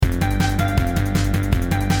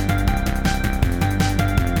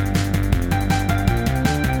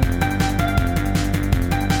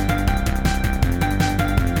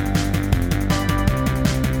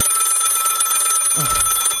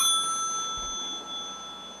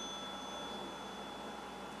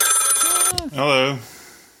Hello.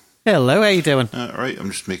 Hello, how you doing? Right,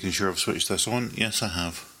 I'm just making sure I've switched this on. Yes, I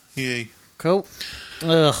have. Yay. Cool.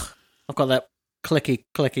 Ugh, I've got that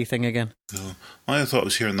clicky thing again. So, I thought I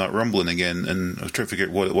was hearing that rumbling again, and I was trying to figure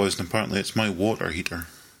out what it was, and apparently it's my water heater.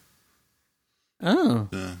 Oh.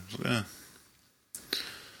 Yeah. So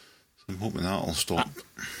I'm hoping that'll stop.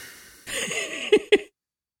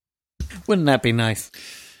 Wouldn't that be nice?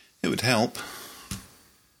 It would help.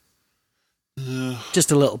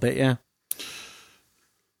 Just a little bit, yeah.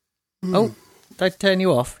 Oh, did I turn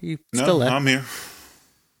you off? You still there? I'm here.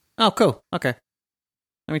 Oh, cool. Okay.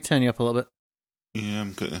 Let me turn you up a little bit. Yeah,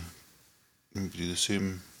 I'm going to do the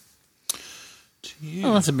same to you.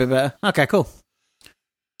 Oh, that's a bit better. Okay, cool.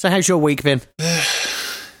 So how's your week been?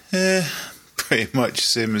 Pretty much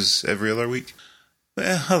same as every other week.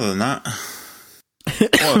 But other than that...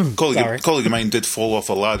 Well, a colleague of mine did fall off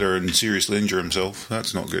a ladder and seriously injure himself.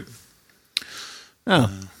 That's not good.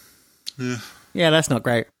 Oh. Yeah, that's not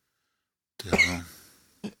great.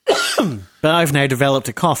 But I've now developed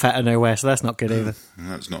a cough out of nowhere, so that's not good either.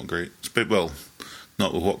 That's not great.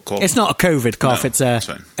 Not with what cough. It's not a COVID cough. No, it's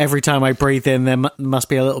every time I breathe in, there must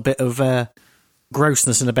be a little bit of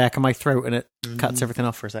grossness in the back of my throat, and it cuts everything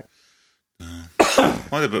off for a sec.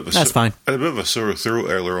 That's fine. I had a bit of a sore throat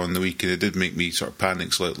earlier on in the week, and it did make me sort of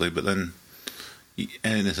panic slightly. But then,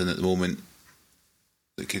 anything at the moment,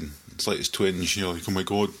 like in slightest twinge, you're like, oh my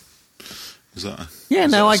god, is that?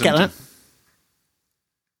 I get that.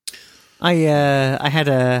 I had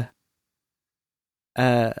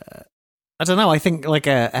I don't know. I think like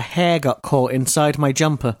a hair got caught inside my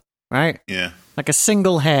jumper, right? Yeah. Like a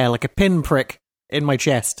single hair, like a pinprick in my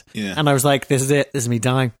chest. Yeah. And I was like, this is it. This is me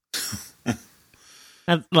dying.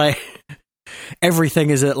 And like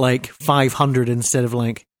everything is at like 500 instead of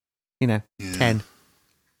like, 10.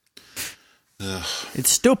 Ugh. It's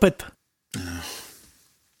stupid. Yeah.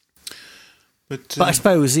 But I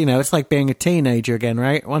suppose, it's like being a teenager again,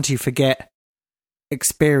 right? Once you forget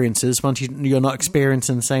experiences, once you're not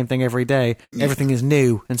experiencing the same thing every day, everything is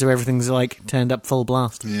new, and so everything's like turned up full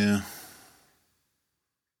blast. Yeah.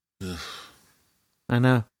 Ugh. I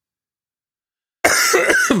know.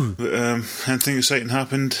 But, anything exciting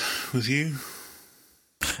happened with you?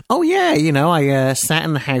 Oh yeah, I sat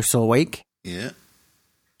in the house all week. Yeah.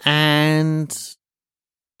 And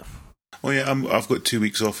oh yeah, I've got 2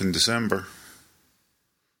 weeks off in December.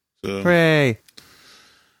 So hooray!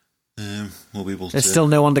 We'll be able to. There's still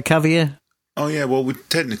no one to cover you. Oh yeah, well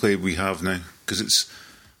technically we have now because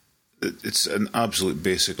it's an absolute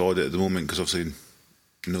basic audit at the moment because obviously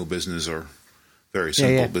no business or very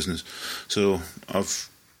simple business. So I've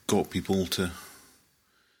got people to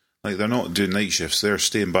they're not doing night shifts; they're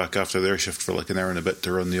staying back after their shift for like an hour and a bit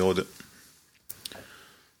to run the audit.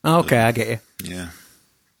 Okay, I get you. Yeah.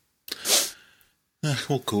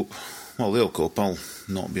 We'll cope. Well, they'll cope. I'll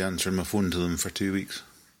not be answering my phone to them for 2 weeks.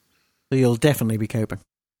 So you'll definitely be coping.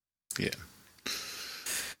 Yeah.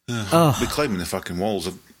 I'll be climbing the fucking walls.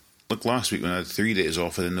 Like last week when I had 3 days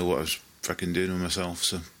off, I didn't know what I was fucking doing with myself,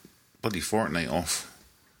 so bloody fortnight off.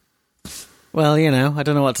 Well, I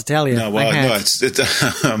don't know what to tell you. No, it's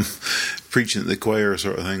preaching at the choir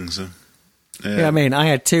sort of thing, so... Yeah, I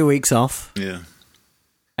had 2 weeks off. Yeah.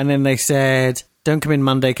 And then they said, don't come in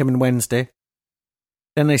Monday, come in Wednesday.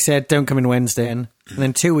 Then they said, don't come in Wednesday. And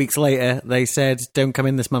then 2 weeks later, they said, don't come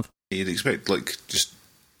in this month. You'd expect, just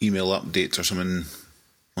email updates or something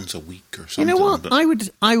once a week or something. You know what? But...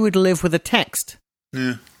 I would live with a text.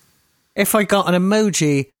 Yeah. If I got an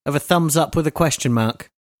emoji of a thumbs up with a question mark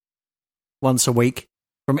once a week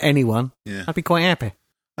from anyone, I'd be quite happy.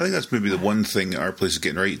 I think that's maybe the one thing that our place is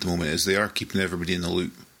getting right at the moment is they are keeping everybody in the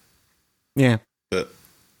loop. Yeah. But,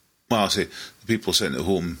 well, I'll say, the people sitting at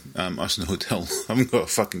home, us in the hotel, haven't got a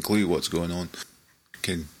fucking clue what's going on.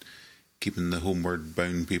 Keeping the homeward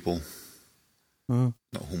bound people, not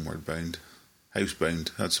homeward bound,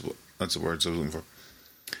 housebound. That's the words I was looking for.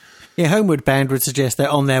 Yeah, homeward bound would suggest they're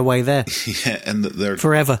on their way there. Yeah, and that they're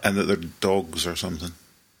forever, and that they're dogs or something.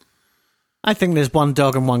 I think there's one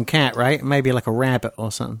dog and one cat, right? Maybe like a rabbit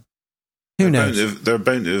or something. Who knows? They're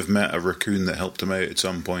bound to have met a raccoon that helped them out at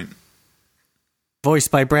some point.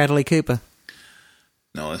 Voiced by Bradley Cooper.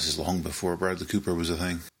 No, this is long before Bradley Cooper was a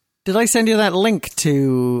thing. Did I send you that link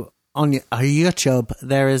to... On YouTube,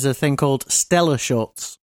 there is a thing called Stellar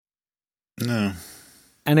Shorts. No.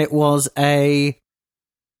 And it was a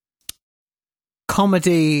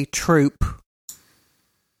comedy troupe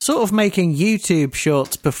sort of making YouTube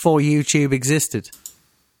shorts before YouTube existed.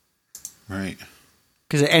 Right.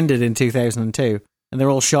 Because it ended in 2002. And they're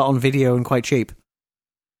all shot on video and quite cheap.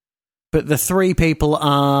 But the three people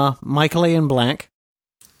are Michael Ian Black.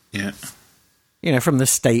 Yeah. from the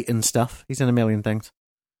State and stuff. He's in a million things.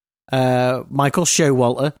 Michael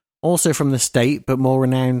Showalter, also from the State, but more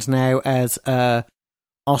renowned now as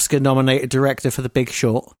Oscar-nominated director for The Big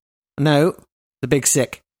Short. No, The Big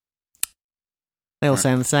Sick. They all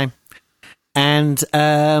sound the same. And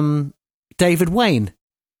David Wayne.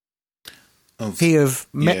 He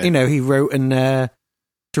wrote and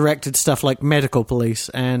directed stuff like Medical Police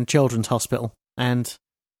and Children's Hospital and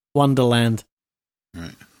Wonderland.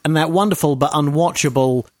 Right. And that wonderful but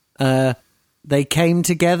unwatchable They Came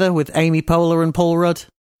Together with Amy Poehler and Paul Rudd.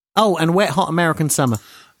 Oh, and Wet Hot American Summer.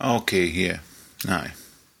 Okay, yeah. Aye.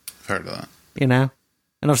 I've heard of that. And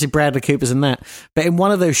obviously Bradley Cooper's in that. But in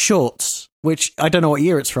one of those shorts, which I don't know what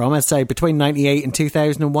year it's from, I'd say between 98 and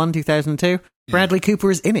 2001, 2002, Bradley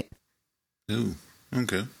Cooper is in it. Ooh,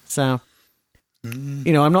 okay. So,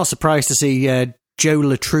 I'm not surprised to see Joe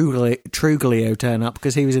Latruglio turn up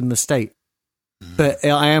because he was in the State. But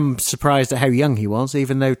I am surprised at how young he was,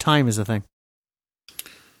 even though time is a thing.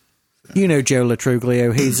 You know Joe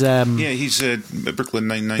Latruglio. He's he's Brooklyn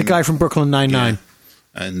Nine-Nine. The guy from Brooklyn Nine-Nine. Yeah.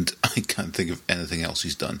 And I can't think of anything else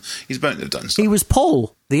he's done. He's bound to have done stuff. He was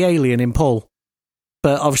Paul, the alien in Paul.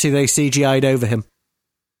 But obviously they CGI'd over him.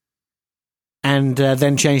 And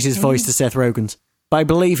then changed his voice to Seth Rogen's. But I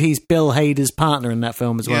believe he's Bill Hader's partner in that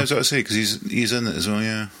film as well. Yeah, I was about to say, because he's in it as well,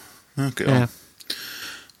 yeah. Okay. Yeah.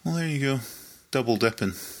 Well, there you go. Double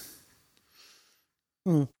dipping.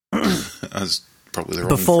 That's probably the wrong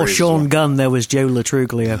Before phrase Sean Gunn, there was Joe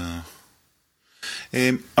Latruglio.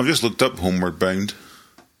 I've just looked up Homeward Bound.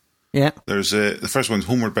 Yeah. There's the first one's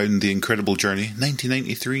Homeward Bound: The Incredible Journey,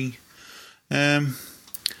 1993.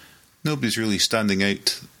 Nobody's really standing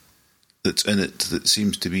out that's in it that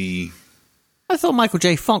seems to be... I thought Michael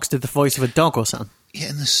J. Fox did the voice of a dog or something.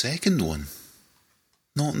 Yeah, in the second one.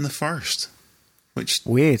 Not in the first. Which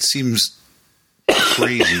weird. Seems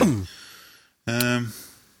crazy.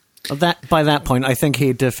 By that point, I think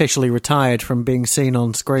he'd officially retired from being seen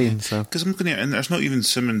on screen. So because I'm looking at it, and there's not even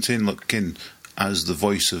someone saying, look, as the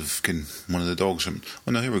voice of one of the dogs.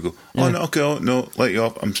 Oh, no, here we go. Yeah. Oh, no, okay, no, let you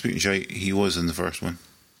up. I'm speaking shite. He was in the first one.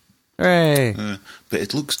 Hooray. But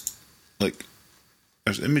it looks like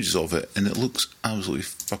there's images of it, and it looks absolutely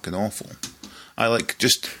fucking awful. I like,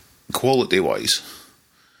 just quality-wise.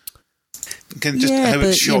 How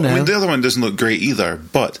it's shot. I mean, the other one doesn't look great either,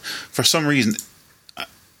 but for some reason,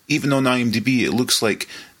 even on IMDb, it looks like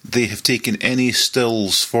they have taken any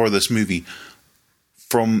stills for this movie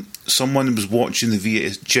from someone who was watching the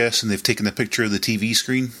VHS and they've taken a picture of the TV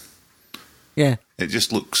screen. Yeah. It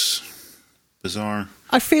just looks bizarre.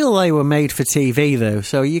 I feel they were made for TV, though,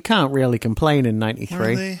 so you can't really complain in 93.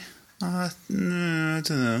 Were they? No, I don't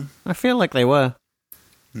know. I feel like they were.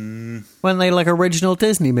 Weren't they like original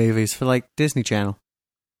Disney movies for like Disney Channel?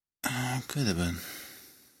 Oh, could have been.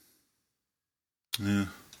 Yeah.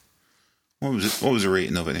 What was it? What was the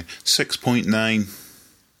rating of it? 6.9.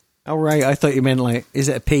 Oh right, I thought you meant like, is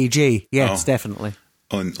it a PG? Yes, definitely.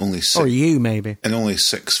 On only 6. Or you maybe. And only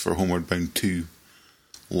 6 for Homeward Bound 2.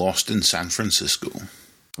 Lost in San Francisco.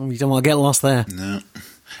 Oh, you don't want to get lost there. No.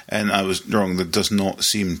 And I was wrong. There does not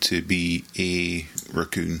seem to be a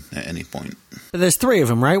raccoon at any point. But there's 3 of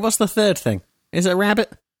them, right? What's the third thing? Is it a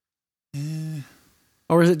rabbit?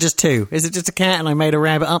 Or is it just 2? Is it just a cat and I made a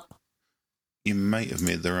rabbit up? You might have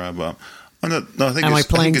made the rabbit up. Oh, no, I think Am I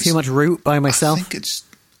playing too much Root by myself? I think it's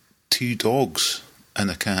 2 dogs and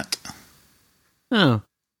a cat. Oh.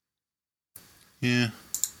 Yeah.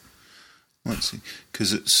 Let's see.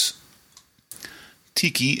 Because it's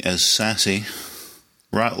Tiki as Sassy,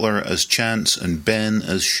 Rattler as Chance, and Ben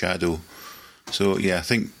as Shadow. So, yeah, I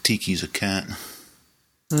think Tiki's a cat.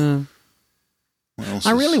 What else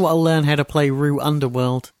I really want to learn how to play Root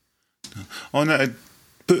Underworld. Oh, no,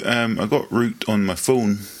 I got Root on my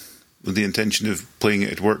phone with the intention of playing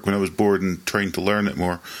it at work when I was bored and trying to learn it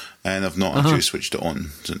more, and I've not actually switched it on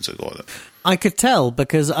since I got it. I could tell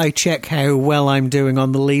because I check how well I'm doing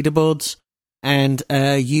on the leaderboards, and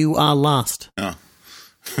you are last. Oh,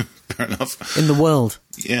 fair enough. In the world.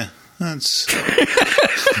 Yeah, that's...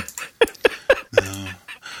 No.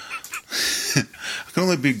 I can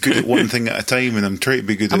only be good at one thing at a time, and I'm trying to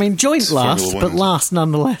be good at... joint last, but last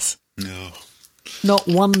nonetheless. No. Not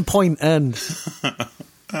 1 point earned.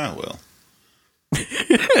 Ah, well.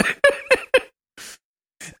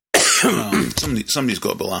 Somebody's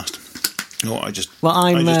got to be last. No, I just hit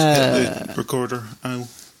the recorder. Ow.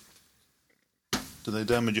 Did I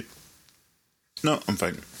damage it? No, I'm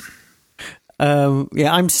fine. I'm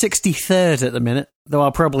 63rd at the minute, though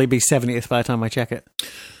I'll probably be 70th by the time I check it.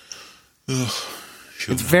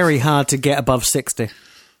 It's very hard to get above 60.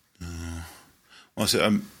 Well,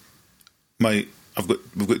 so, my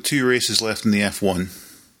we've got 2 races left in the F1.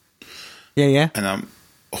 Yeah. And I'm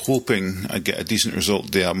hoping I get a decent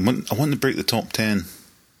result there. I want to break the top 10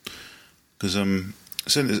 because I'm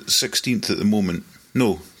sitting at 16th at the moment.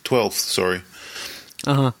 No, 12th. Sorry.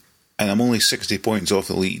 And I'm only 60 points off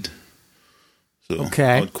the lead. So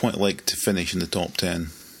I'd quite like to finish in the top 10,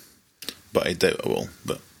 but I doubt I will.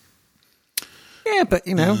 But yeah, but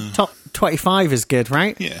top 25 is good,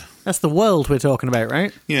 right? Yeah, that's the world we're talking about,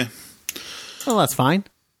 right? Yeah. Well, that's fine.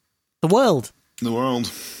 The world.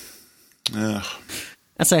 I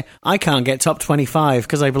say I can't get top 25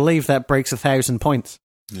 because I believe that breaks 1,000 points.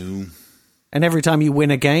 No. And every time you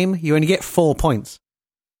win a game, you only get 4 points.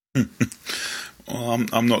 Well,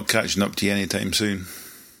 I'm not catching up to you anytime soon.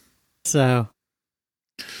 So,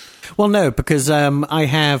 well, no, because I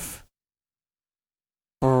have.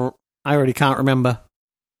 I already can't remember,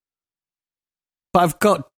 but I've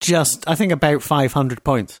got I think about 500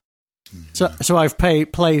 points. So I've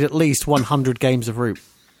played at least 100 games of Root.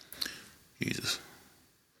 Jesus.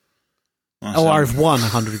 I've won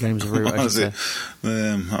 100 games of Root. I should say.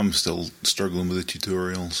 I'm still struggling with the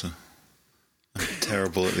tutorial, so I'm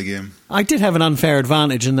terrible at the game. I did have an unfair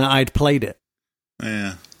advantage in that I'd played it.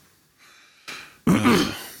 Yeah.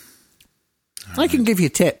 I can give you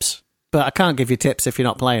tips, but I can't give you tips if you're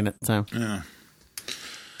not playing it. So yeah,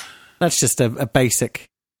 that's just a basic.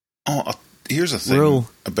 Here's a thing rule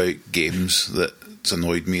about games that's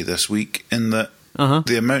annoyed me this week, in that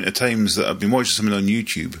the amount of times that I've been watching something on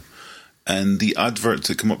YouTube and the adverts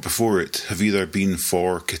that come up before it have either been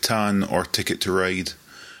for Catan or Ticket to Ride,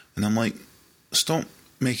 and I'm like, stop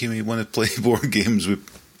making me want to play board games with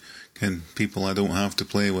people I don't have to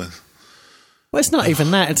play with. Well, it's not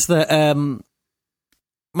even that. It's that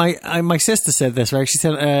my sister said this, right? She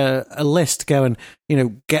sent a list going,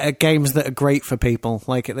 get games that are great for people.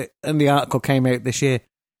 And the article came out this year,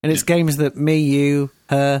 and it's games that me, you,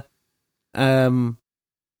 her,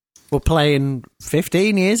 were playing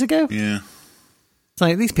 15 years ago. Yeah, it's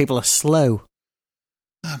like these people are slow.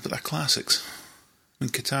 But they're classics.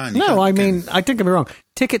 Catan. I don't get me wrong.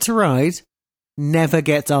 Ticket to Ride never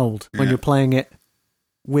gets old when you're playing it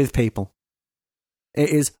with people. It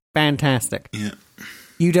is fantastic. Yeah.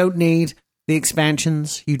 You don't need the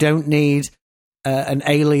expansions. You don't need an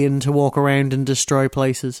alien to walk around and destroy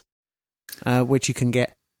places, which you can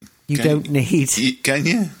get. Don't need. Can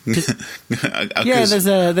you? Yeah,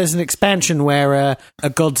 there's an expansion where a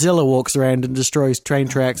Godzilla walks around and destroys train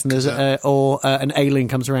tracks, and an alien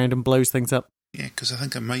comes around and blows things up. Yeah, because I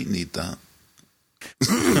think I might need that.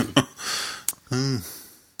 There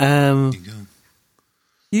you go.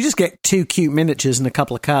 You just get 2 cute miniatures and a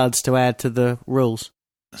couple of cards to add to the rules.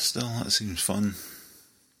 Still, that seems fun.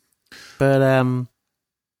 But I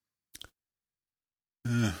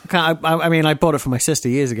bought it for my sister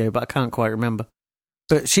years ago, but I can't quite remember.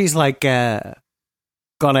 But she's gone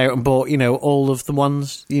out and bought all of the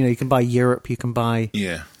ones. You can buy Europe. You can buy.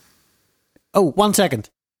 Yeah. Oh, 1 second.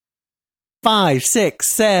 5,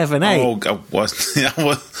 6, 7, 8. Oh,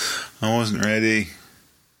 I wasn't ready.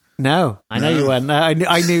 No, I know you weren't. I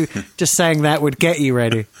knew just saying that would get you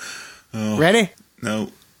ready. Oh, ready? No.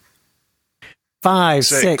 5,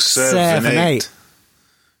 6, 7, 8.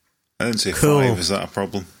 I didn't say 5. Is that a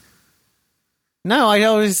problem? No, I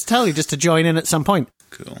always tell you just to join in at some point.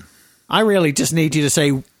 Cool. I really just need you to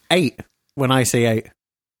say 8 when I say 8,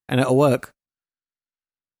 and it'll work.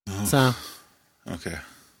 Oh. So. Okay.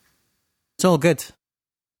 It's all good.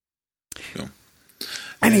 Cool.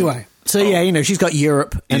 Anyway. So, she's got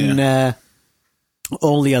Europe and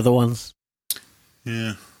all the other ones.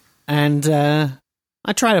 Yeah. And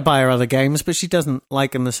I try to buy her other games, but she doesn't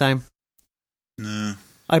like them the same. No.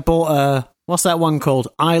 I bought, what's that one called?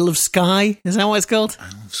 Isle of Skye? Is that what it's called?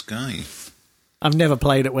 Isle of Skye. I've never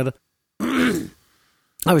played it with her.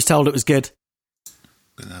 I was told it was good.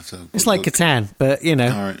 It's like Catan, but, all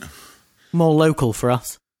right. More local for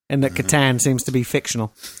us, in that Catan seems to be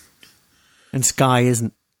fictional. And Skye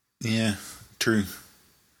isn't. Yeah, true.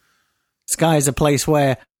 Skye is a place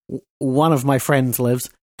where one of my friends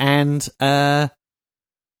lives, and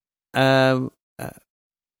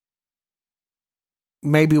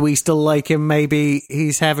maybe we still like him, maybe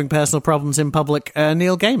he's having personal problems in public,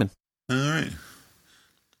 Neil Gaiman. All right.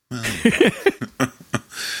 Well.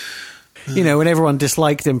 When everyone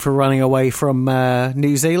disliked him for running away from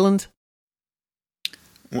New Zealand.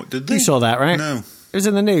 What did they? You saw that, right? No. It was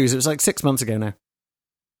in the news. It was like 6 months ago now.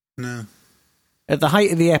 No. At the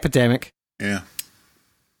height of the epidemic, Neil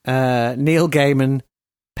Gaiman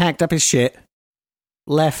packed up his shit,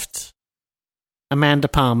 left Amanda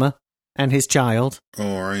Palmer and his child,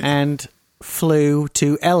 all right, and flew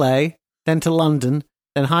to LA, then to London,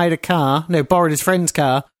 then borrowed his friend's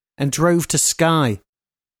car, and drove to Skye.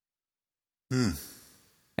 And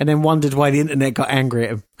then wondered why the internet got angry at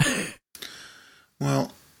him.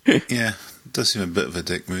 Well, yeah, it does seem a bit of a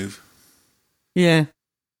dick move. Yeah.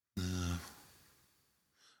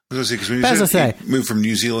 Because when you moved from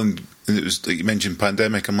New Zealand, and it was like you mentioned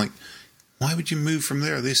pandemic, I'm like, why would you move from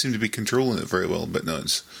there? They seem to be controlling it very well, but no,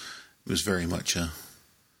 it was very much a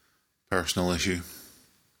personal issue.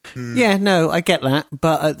 Yeah, no, I get that,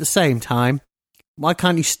 but at the same time, why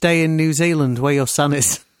can't you stay in New Zealand where your son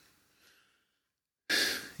is?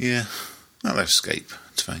 Yeah, well, there's Skype.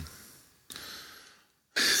 It's fine.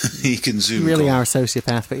 You can Zoom. You really are a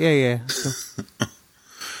sociopath, but yeah.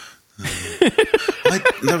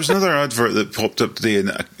 There was another advert that popped up today,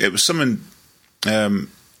 and it was someone. I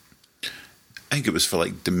think it was for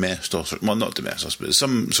like Domestos, well, not Domestos, but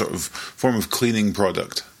some sort of form of cleaning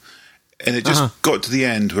product. And it just got to the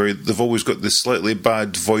end where they've always got this slightly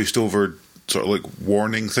bad voiced over sort of like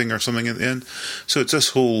warning thing or something at the end. So it's this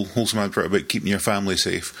wholesome advert about keeping your family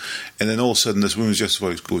safe. And then all of a sudden this woman's just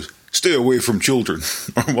voice goes, "Stay away from children."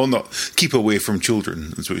 Or, well, not, keep away from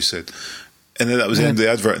children, that's what he said. And then that was the end of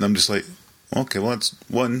the advert, and I'm just like, okay, well, that's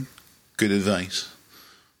one good advice.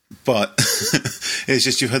 But it's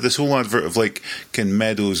just, you've had this whole advert of like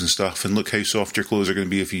meadows and stuff, and look how soft your clothes are going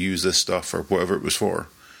to be if you use this stuff or whatever it was for.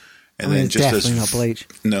 And then just definitely not bleach.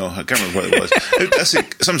 No, I can't remember what it was.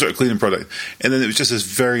 That's some sort of cleaning product. And then it was just this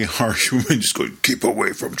very harsh woman just going, "Keep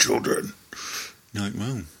away from children." You're like,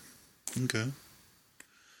 well, okay.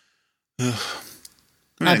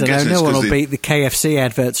 I don't know. No one will beat the KFC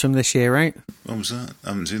adverts from this year, right? What was that? I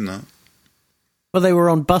haven't seen that. Well, they were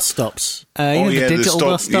on bus stops. The digital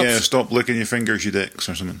bus stops. Yeah, stop licking your fingers, you dicks,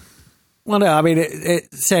 or something. Well, no, I mean,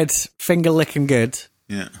 it said finger licking good.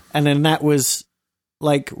 Yeah. And then that was,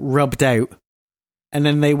 like, rubbed out. And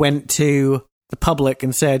then they went to the public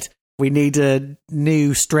and said, we need a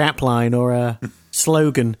new strapline or a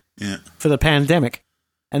slogan for the pandemic.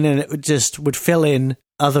 And then it would fill in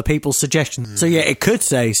other people's suggestions. So, yeah, it could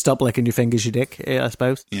say, stop licking your fingers, you dick, I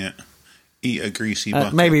suppose. Yeah. Eat a greasy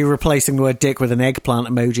bucket. Maybe replacing the word dick with an eggplant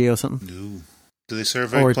emoji or something. No. Do they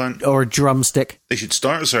serve eggplant? Or a drumstick. They should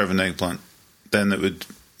start serving eggplant. Then it would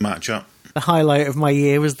match up. The highlight of my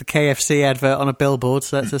year was the KFC advert on a billboard,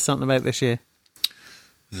 so that says something about this year.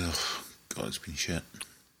 Oh, God, it's been shit.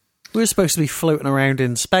 We were supposed to be floating around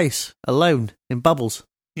in space, alone, in bubbles.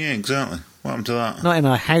 Yeah, exactly. What happened to that? Not in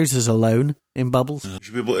our houses alone, in bubbles. We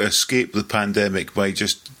should be able to escape the pandemic by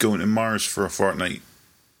just going to Mars for a fortnight.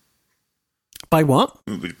 By what?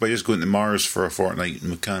 By just going to Mars for a fortnight,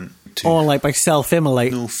 and we can't. Or like by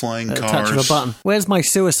self-immolate. No flying cars. At a touch of a button. Where's my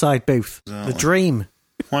suicide booth? Exactly. The dream.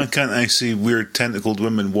 Why can't I see weird tentacled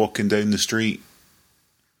women walking down the street?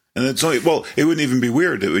 And it's like, well, it wouldn't even be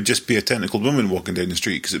weird. It would just be a tentacled woman walking down the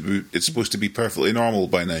street because it's supposed to be perfectly normal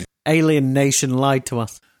by now. Alien Nation lied to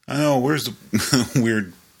us. I know. Where's the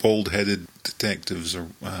weird bald-headed detectives? Or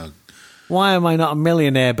why am I not a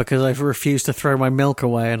millionaire? Because I've refused to throw my milk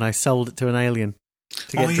away and I sold it to an alien.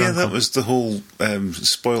 That was the whole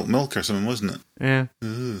spoilt milk or something, wasn't it? Yeah.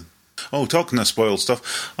 Ugh. Oh, talking of spoiled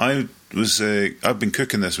stuff, I've been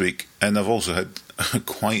cooking this week, and I've also had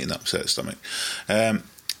quite an upset stomach. And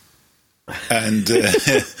coincidence.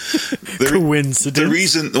 The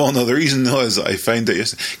reason was that I found out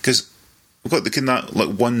yesterday, because we've got that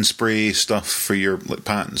like one spray stuff for your like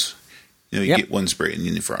pans. You know, you get one spray and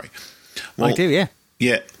you fry. Well, I do, yeah.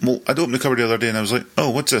 Yeah, well, I'd opened the cupboard the other day and I was like, oh,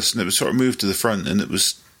 what's this? And it was sort of moved to the front and it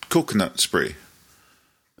was coconut spray.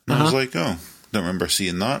 And I was like, oh, don't remember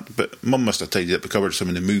seeing that. But Mum must have tidied up the cupboard so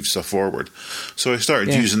to move stuff forward. So I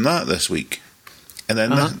started using that this week. And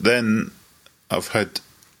then I've had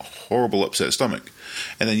a horrible upset stomach.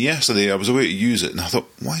 And then yesterday I was away to use it and I thought,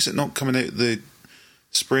 why is it not coming out the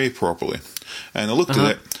spray properly? And I looked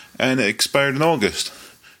at it and it expired in August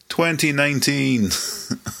 2019.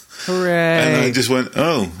 Hooray. And I just went,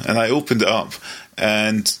 oh, and I opened it up,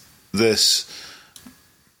 and this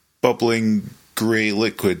bubbling grey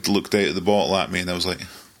liquid looked out of the bottle at me, and I was like,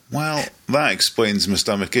 well, that explains my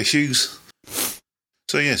stomach issues.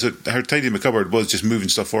 So yeah, so her tidying my cupboard was just moving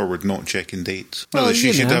stuff forward, not checking dates. Well,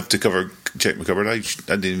 she should have to check my cupboard. I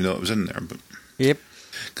didn't even know it was in there. But yep.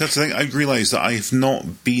 That's the thing, I realised that I've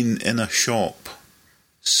not been in a shop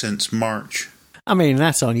since March. I mean,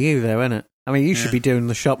 that's on you, though, isn't it? I mean, you should be doing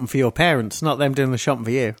the shopping for your parents, not them doing the shopping for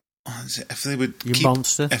you. If they would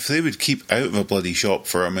monster. If they would keep out of a bloody shop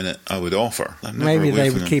for a minute, I would offer. Maybe they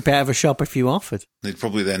would keep out of a shop if you offered. They'd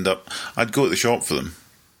probably end up... I'd go to the shop for them,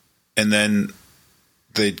 and then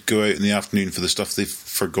they'd go out in the afternoon for the stuff they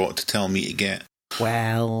forgot to tell me to get.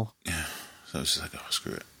 Well... Yeah. So I was just like, oh,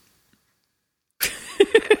 screw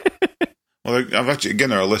Well, I've actually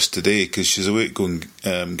given her a list today because she's away to go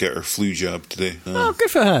and get her flu jab today. Oh, good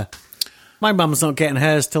for her. My mum's not getting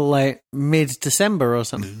hers till like mid-December or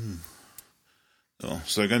something. Oh,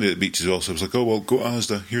 so I'm going to the beach as well. So I was like, oh, well, go to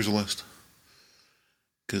Asda. Here's a list.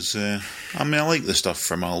 Because, I like the stuff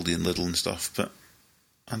from Aldi and Lidl and stuff, but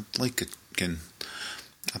I'd like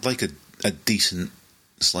a decent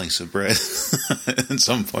slice of bread at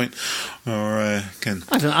some point. Or, I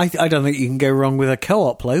don't think you can go wrong with a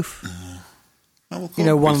Co-op loaf. One of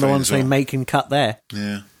the ones they make and cut there.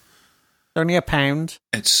 Yeah. They're only £1.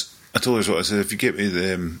 I told her what I said. If you get me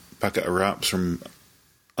the packet of wraps from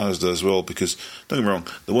Asda as well, because don't get me wrong,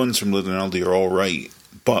 the ones from Lidl and Aldi are all right,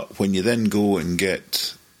 but when you then go and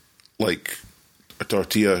get like a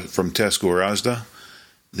tortilla from Tesco or Asda,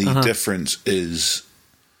 the difference is,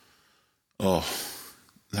 they're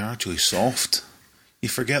actually soft. You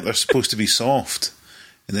forget they're supposed to be soft,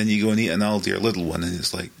 and then you go and eat an Aldi or Lidl one, and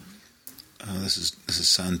it's like, oh, this is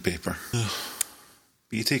sandpaper.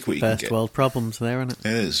 But you take what you can get. First world problems there, isn't it?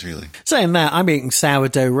 It is, really. Saying that, I'm eating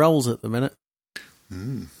sourdough rolls at the minute.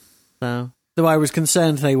 So, though I was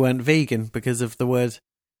concerned they weren't vegan because of the word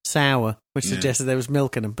sour, which suggested there was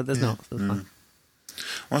milk in them, but there's not. So that's fine.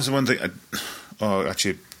 Well, that's the one thing. I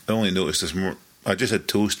only noticed this more. I just had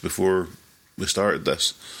toast before we started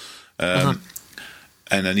this, and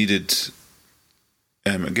I needed.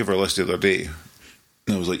 I gave her a list the other day,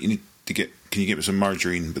 and I was like, "You need to get. Can you get me some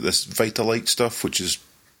margarine? But this Vitalite stuff, which is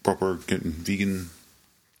proper vegan."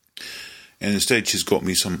 And instead, she's got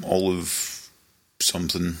me some olive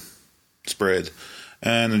something spread,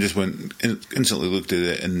 and I just went instantly looked at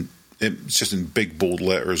it, and it's just in big bold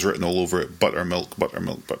letters written all over it: buttermilk,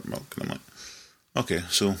 buttermilk, buttermilk. And I'm like, okay,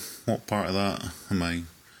 so what part of that am I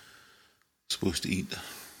supposed to eat?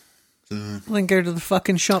 Well, then go to the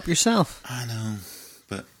fucking shop yourself. I know,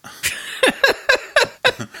 but I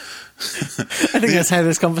think that's how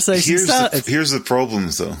this conversation started. Here's the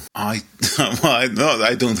problems, though. I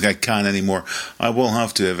don't think I can anymore. I will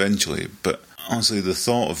have to eventually, but honestly, the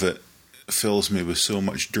thought of it fills me with so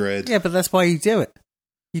much dread. Yeah, but that's why you do it.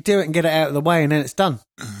 You do it and get it out of the way, and then it's done.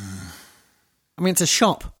 I mean, it's a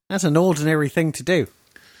shop. That's an ordinary thing to do.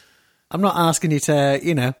 I'm not asking you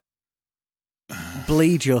to,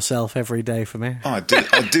 bleed yourself every day for me. Oh, I do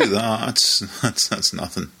that. That's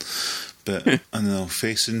nothing. But I don't know,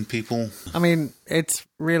 facing people. I mean, it's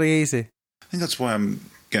really easy. I think that's why I'm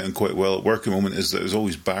getting quite well at work at the moment, is that there's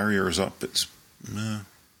always barriers up. I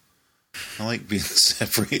like being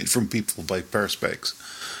separated from people by perspex.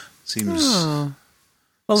 Seems. Oh.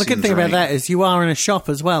 Well, the good thing about that is you are in a shop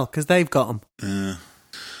as well, because they've got them.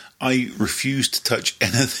 I refuse to touch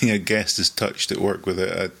anything a guest has touched at work with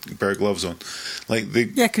a pair of gloves on.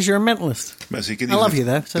 Because you're a mentalist. I love you,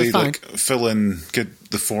 though, so it's fine.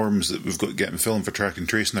 Get the forms that we've got to get them fill in for track and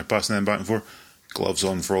trace, and they're passing them back and forth. Gloves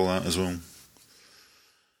on for all that as well.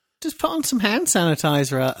 Just put on some hand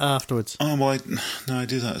sanitizer afterwards. Oh, well, I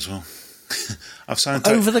do that as well. I've sanitized.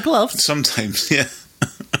 Over the gloves? Sometimes, yeah.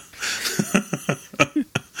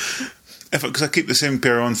 Because I keep the same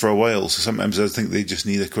pair on for a while, so sometimes I think they just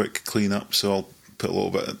need a quick clean up, so I'll put a little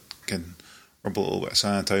bit of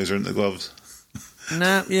sanitizer in the gloves.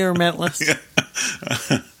 No, you're a mentalist.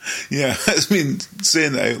 Yeah, I mean,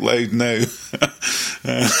 saying it out loud now.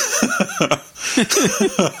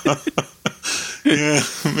 Yeah,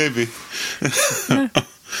 maybe.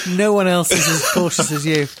 No one else is as cautious as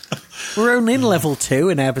you. We're only in level 2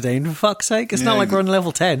 in Aberdeen, for fuck's sake. It's not like we're on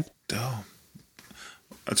level 10. Oh.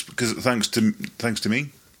 That's because thanks to me.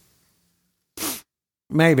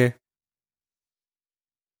 Maybe.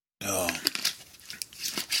 Oh.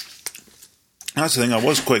 That's the thing. I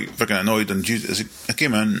was quite fucking annoyed on Tuesday. I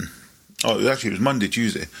came in. It was Monday,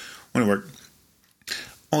 Tuesday. When I worked,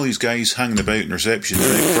 all these guys hanging about in reception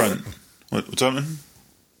right front. What's happening?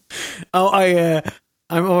 Oh, I'm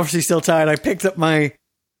obviously still tired. I picked up my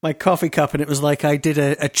coffee cup, and it was like I did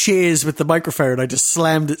a cheers with the microphone. I just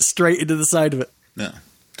slammed it straight into the side of it. Yeah.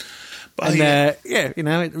 But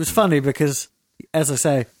it was funny because, as I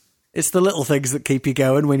say, it's the little things that keep you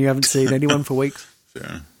going when you haven't seen anyone for weeks.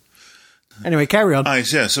 Fair. Anyway, carry on.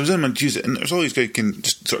 So I was in on Tuesday, and there's all these guys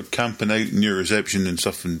just sort of camping out in your reception and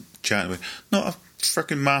stuff and chatting with. Not a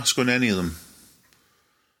freaking mask on any of them.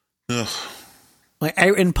 Ugh. Like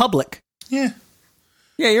out in public? Yeah.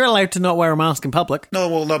 Yeah, you're allowed to not wear a mask in public. No,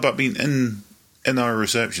 well, not about being in our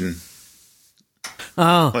reception.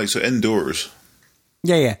 Oh. Like, so indoors.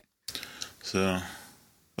 Yeah. So,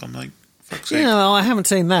 I'm like, fuck's sake. Yeah, well, I haven't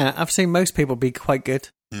seen that. I've seen most people be quite good.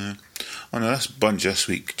 Yeah. Oh, no, that's a bunch this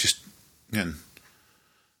week. Just, again,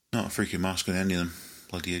 not a freaking mask on any of them.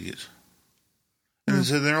 Bloody idiots. And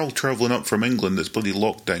so they're all travelling up from England. It's bloody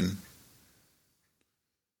lockdown.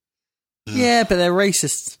 Yeah, but they're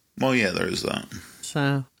racists. Well, yeah, there is that.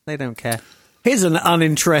 So they don't care. Here's an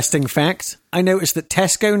uninteresting fact. I noticed that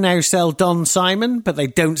Tesco now sell Don Simon, but they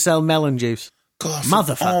don't sell melon juice. God,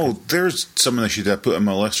 motherfucker. Oh, there's something I should have put on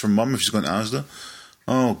my list for Mum if she's going to Asda.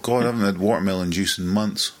 Oh, God, I haven't had watermelon juice in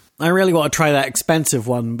months. I really want to try that expensive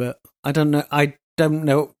one, but I don't know.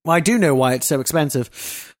 Well, I do know why it's so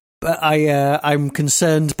expensive, but I'm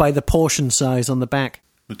concerned by the portion size on the back.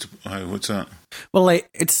 What's that? Well,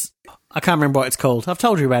 it's... I can't remember what it's called. I've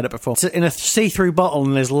told you about it before. It's in a see-through bottle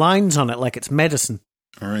and there's lines on it like it's medicine.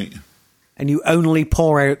 All right. And you only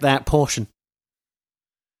pour out that portion.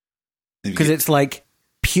 Because it's like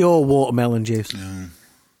pure watermelon juice. No.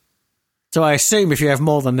 So I assume if you have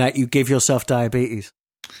more than that, you give yourself diabetes.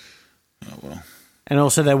 Oh, well. And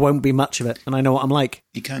also there won't be much of it. And I know what I'm like.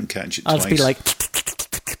 You can't catch it I'll twice. just be like,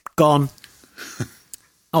 gone.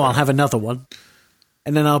 Oh, I'll have another one.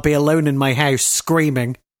 And then I'll be alone in my house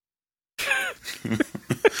screaming.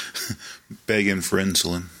 Begging for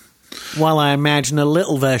insulin. While I imagine a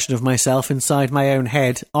little version of myself inside my own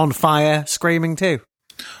head, on fire, screaming too.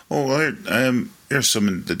 Oh, well, here's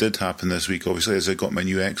something that did happen this week, obviously, as I got my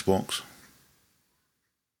new Xbox.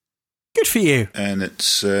 Good for you. And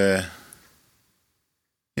it's, yeah.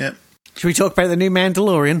 Should we talk about the new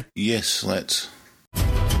Mandalorian? Yes, let's.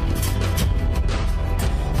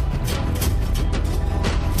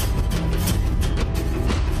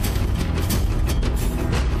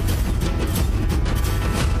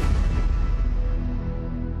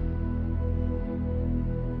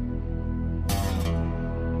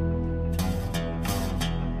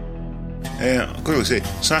 I've got to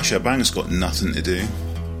say, Sasha Banks got nothing to do.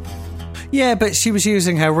 Yeah, but she was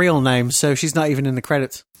using her real name, so she's not even in the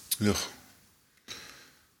credits. Ugh.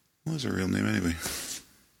 What was her real name anyway?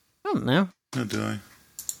 I don't know. No, do I?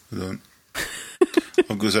 I don't.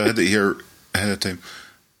 Because I had it here ahead of time.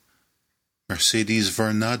 Mercedes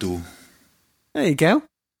Varnado. There you go.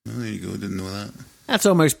 Oh, there you go. Didn't know that. That's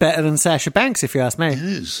almost better than Sasha Banks, if you ask me. It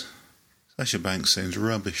is. Sasha Banks sounds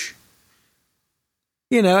rubbish.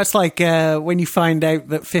 You know, it's like when you find out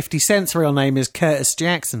that 50 Cent's real name is Curtis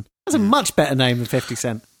Jackson. That's a much better name than 50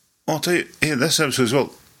 Cent. I'll tell you, this episode as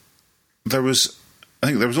well, I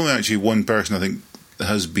think there was only actually one person I think that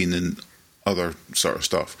has been in other sort of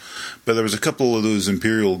stuff. But there was a couple of those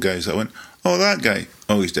Imperial guys that went, oh, that guy,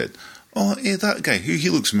 oh, he's dead. Oh, yeah, that guy, he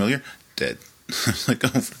looks familiar, dead. Like,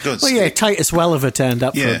 oh, for God's sake. Well, yeah, Titus Welliver turned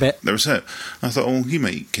up for a bit. There was that. I thought, oh, he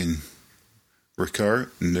might can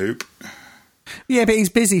recur. Nope. Yeah, but he's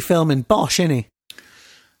busy filming Bosch, isn't he?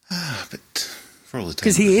 But for all the time.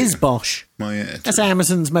 Because he is Bosch. My editor. That's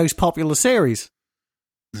Amazon's most popular series.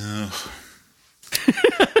 No.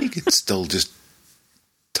 He could still just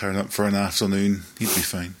turn up for an afternoon. He'd be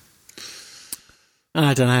fine.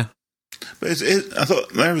 I don't know. But I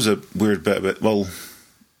thought there was a weird bit about, well,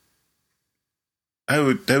 how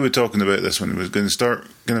we're talking about this one? Was going to start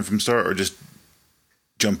kind of from start or just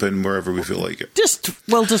jump in wherever we feel like it? Just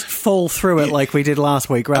fall through it like we did last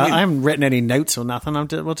week, right? I haven't written any notes or nothing.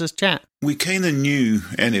 We'll just chat. We kind of knew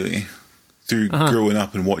anyway, through growing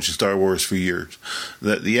up and watching Star Wars for years,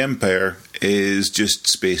 that the Empire is just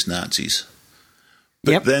space Nazis.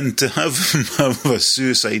 But then to have him have a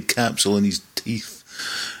suicide capsule in his teeth,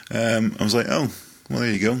 I was like, oh, well,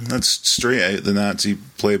 there you go. That's straight out the Nazi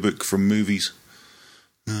playbook from movies.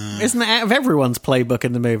 Isn't that out of everyone's playbook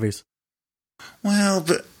in the movies? Well,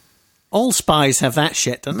 but all spies have that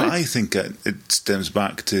shit, don't they? I think it stems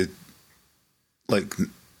back to like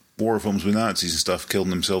war films with Nazis and stuff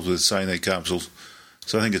killing themselves with cyanide capsules.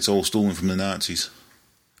 So I think it's all stolen from the Nazis.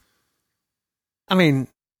 I mean,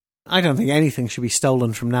 I don't think anything should be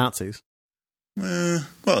stolen from Nazis.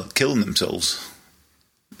 Well, killing themselves.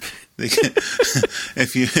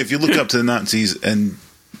 If you look up to the Nazis and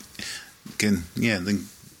then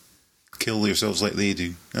kill yourselves like they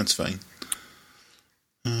do, that's fine.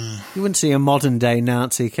 You wouldn't see a modern day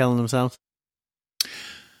Nazi killing themselves.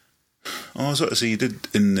 Oh, I was about to say you did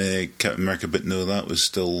in Captain America, but no, that was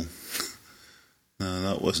still. No,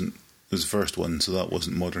 that wasn't. It was the first one, so that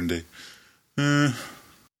wasn't modern day.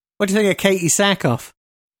 What do you think of Katie Sackhoff?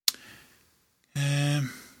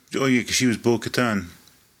 Oh yeah, because she was Bo-Katan.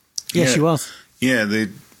 Yeah, she was. Yeah, they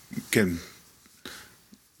can.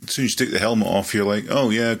 As soon as you take the helmet off, you're like,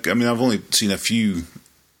 oh yeah. I mean, I've only seen a few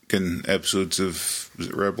episodes of, was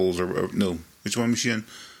it Rebels or no? Which one was she in?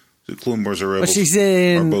 Was it Clone Wars or Rebels? Well, she's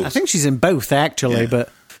in. I think she's in both actually,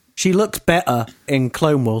 but she looks better in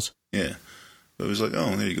Clone Wars. Yeah, but it was like,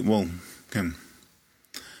 oh, there you go. Well,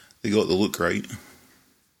 they got the look right.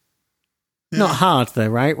 Yeah. Not hard though,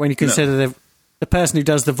 right? When you consider the person who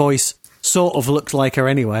does the voice sort of looks like her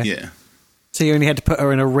anyway. Yeah. So you only had to put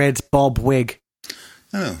her in a red bob wig.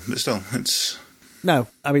 I know, but still, it's... No,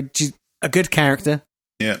 I mean, she's a good character.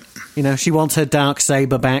 Yeah. You know, she wants her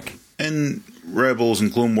Darksaber back. In Rebels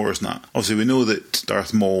and Clone Wars and that, obviously we know that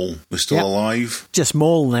Darth Maul was still alive. Just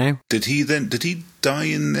Maul now. Did he die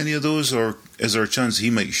in any of those, or is there a chance he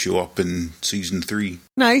might show up in season 3?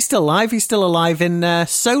 No, he's still alive. He's still alive in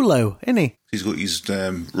Solo, isn't he? He's got his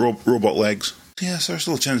robot legs. Yes, there's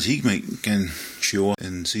still a chance he might show up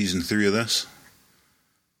in season 3 of this.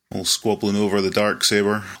 All squabbling over the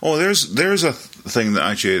Darksaber. Oh, there's a thing that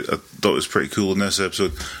actually I thought was pretty cool in this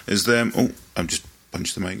episode. Is them... Oh, I'm just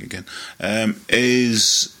punched the mic again.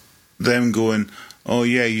 Is them going, oh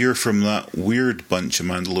yeah, you're from that weird bunch of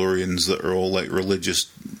Mandalorians that are all like religious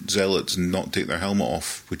zealots and not take their helmet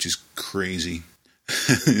off, which is crazy.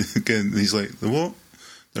 Again, he's like, the what?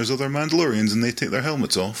 There's other Mandalorians and they take their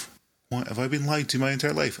helmets off. What, have I been lied to my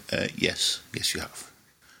entire life? Yes you have.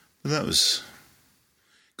 But that was...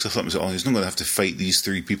 Because I thought, he's not going to have to fight these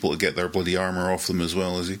 3 people to get their bloody armour off them as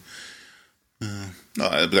well, is he? No,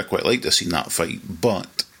 I quite like to see that fight,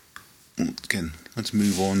 but again, let's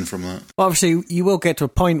move on from that. Well, obviously, you will get to a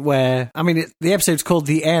point where, I mean, the episode's called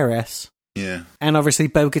The Heiress. Yeah. And obviously,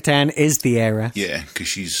 Bo-Katan is the heiress. Yeah, because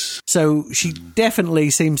she's... So she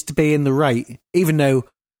definitely seems to be in the right, even though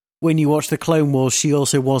when you watch the Clone Wars, she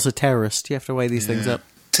also was a terrorist. You have to weigh these things up.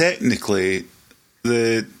 Technically,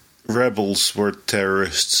 the rebels were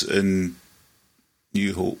terrorists in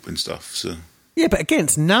New Hope and stuff, so... Yeah, but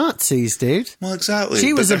against Nazis, dude. Well, exactly.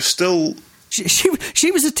 She was still...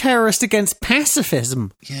 She was a terrorist against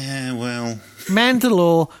pacifism. Yeah, well...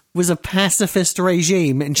 Mandalore was a pacifist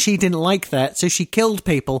regime, and she didn't like that, so she killed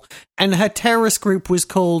people, and her terrorist group was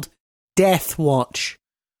called Death Watch.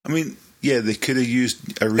 I mean, yeah, they could have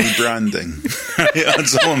used a rebranding.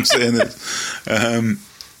 That's all I'm saying.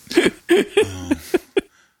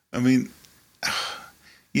 I mean...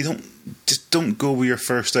 You don't go with your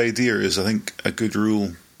first idea is, I think, a good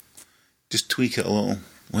rule. Just tweak it a little.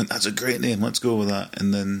 That's a great name, let's go with that.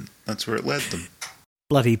 And then that's where it led them.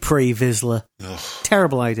 Bloody Pre Vizsla.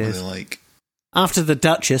 Terrible ideas. Like. After the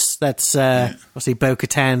Duchess, that's obviously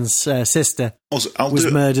Bo-Katan's sister, was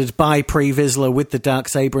murdered by Pre Vizsla with the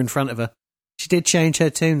Darksaber in front of her. She did change her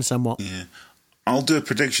tune somewhat. Yeah. I'll do a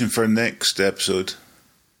prediction for next episode.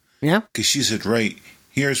 Yeah? Because she said, right,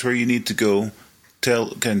 here's where you need to go.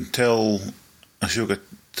 Tell Ahsoka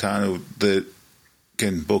Tano that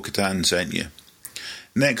Bo-Katan sent you.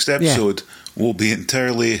 Next episode will be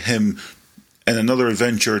entirely him in another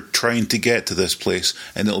adventure trying to get to this place,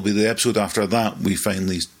 and it'll be the episode after that we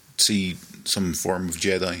finally see some form of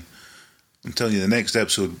Jedi. I'm telling you, the next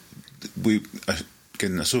episode,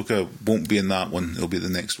 Ahsoka won't be in that one. It'll be the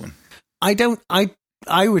next one. I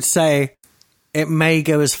would say it may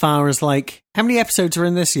go as far as, like, how many episodes are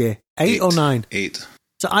in this year? 8 or 9? 8.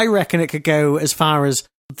 So I reckon it could go as far as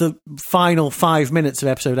the final 5 minutes of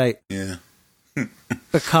episode 8. Yeah.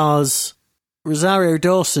 Because Rosario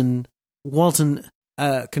Dawson wasn't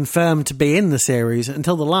confirmed to be in the series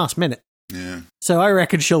until the last minute. Yeah. So I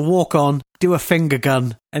reckon she'll walk on, do a finger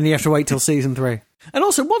gun, and you have to wait till season 3. And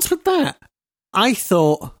also, what's with that? I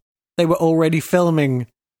thought they were already filming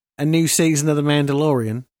a new season of The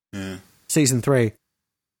Mandalorian. Yeah. Season 3.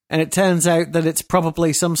 And it turns out that it's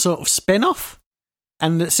probably some sort of spin-off,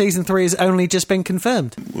 and that season 3 has only just been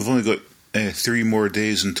confirmed. We've only got 3 more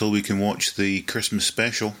days until we can watch the Christmas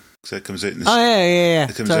special, because that comes out in the,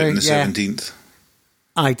 It comes out on the 17th.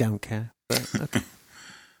 I don't care. But, okay.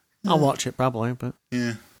 I'll watch it probably, but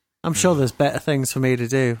yeah, I'm sure there's better things for me to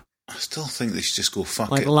do. I still think they should just go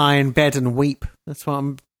fuck like it. Lie in bed and weep. That's what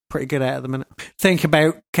I'm pretty good at the minute. Think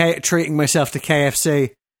about treating myself to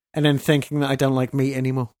KFC and then thinking that I don't like meat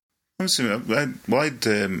anymore. I'd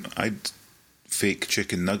fake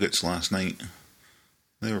chicken nuggets last night.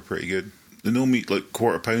 They were pretty good. The no meat, like,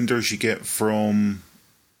 quarter pounders you get from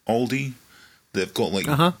Aldi, they've got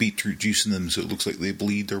like beetroot juice in them, so it looks like they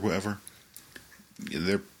bleed or whatever. Yeah,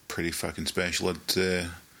 they're pretty fucking special. I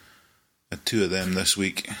had 2 of them this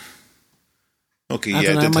week. Okay, I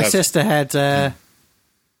don't know. My sister had a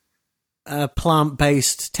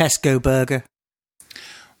plant-based Tesco burger.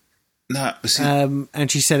 Nah, see,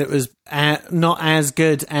 and she said it was not as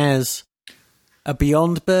good as a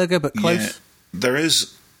Beyond Burger, but close. Yeah,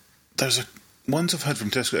 there's ones I've had from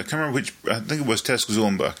Tesco. I can't remember which. I think it was Tesco's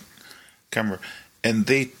own, but I can't remember. And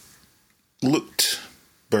they looked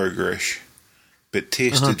burgerish, but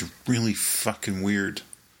tasted really fucking weird.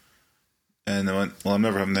 And I went, well, I'm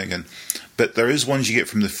never having that again. But there is ones you get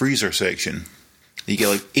from the freezer section. You get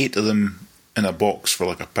like 8 of them in a box for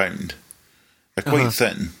like £1. They're quite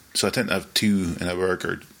thin. So I tend to have 2 in a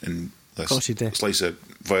burger and Of course you do. A slice of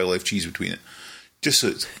Violife cheese between it. Just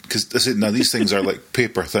so because now these things are like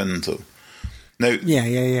paper thin, though. Now,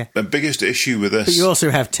 yeah. The biggest issue with this... But you also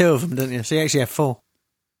have 2 of them, don't you? So you actually have 4.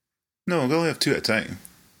 No, we only have 2 at a time.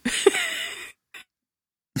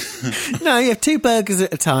 No, you have 2 burgers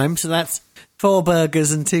at a time, so that's 4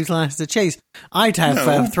 burgers and 2 slices of cheese. I'd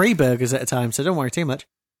have 3 burgers at a time, so don't worry too much.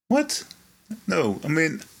 What? No, I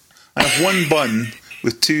mean, I have 1 bun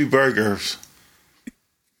with 2 burgers.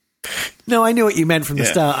 No, I knew what you meant from the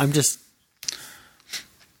start. I'm just...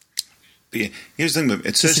 Yeah, here's the thing.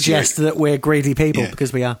 It says suggest that we're greedy people,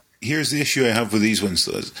 because we are. Here's the issue I have with these ones,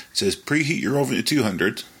 though. It says preheat your oven to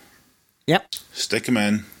 200. Yep. Stick them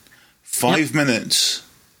in. 5 minutes,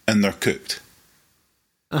 and they're cooked.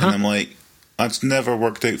 And I'm like, that's never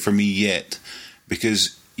worked out for me yet.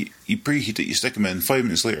 Because you preheat it, you stick them in, 5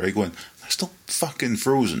 minutes later, you're going, they're still fucking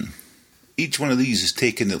frozen. Each one of these is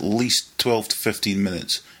taking at least 12 to 15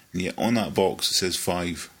 minutes. And yet on that box, it says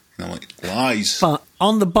 5. And I'm like, lies. But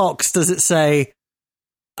on the box, does it say,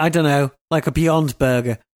 I don't know, like a Beyond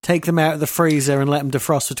Burger, take them out of the freezer and let them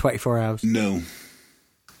defrost for 24 hours? No.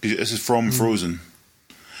 This is from frozen.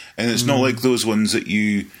 And it's not like those ones that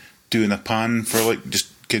you do in a pan for like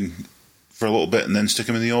for a little bit and then stick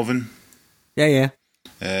them in the oven. Yeah.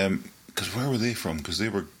 Because where were they from? Because they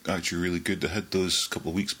were actually really good. I had those a couple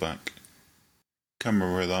of weeks back. Can't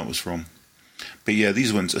remember where that was from. But yeah,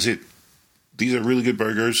 these ones, I said, these are really good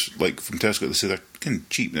burgers, like from Tesco. They say they're kind of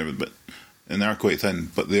cheap and everything, and they're quite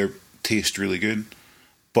thin, but they taste really good.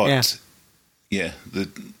 But yeah, the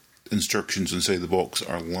instructions inside the box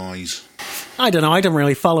are lies. I don't know. I don't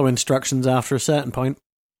really follow instructions after a certain point.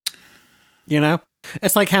 You know,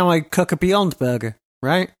 it's like how I cook a Beyond Burger,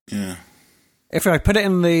 right? Yeah. If I put it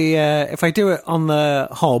in the, if I do it on the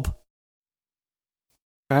hob,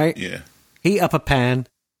 right? Yeah. Heat up a pan,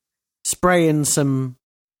 spray in some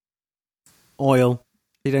oil so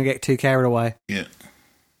you don't get too carried away. Yeah.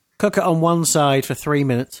 Cook it on one side for 3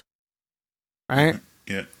 minutes, right?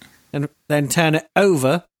 Yeah. And then turn it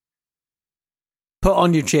over, put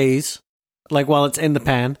on your cheese, like while it's in the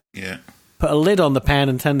pan. Yeah. Put a lid on the pan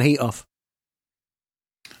and turn the heat off.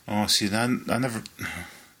 Oh, see, I never...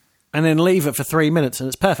 And then leave it for 3 minutes and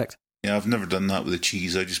it's perfect. Yeah, I've never done that with the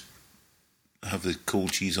cheese. I just have the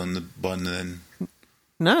cold cheese on the bun and then...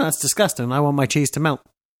 No, that's disgusting. I want my cheese to melt.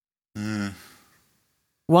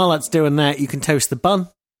 While that's doing that, you can toast the bun.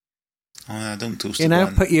 Oh, I don't toast the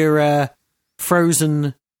bun. Put your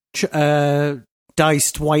frozen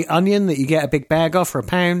diced white onion that you get a big bag of for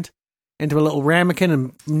 £1 into a little ramekin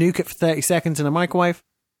and nuke it for 30 seconds in a microwave.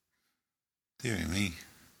 Dear me.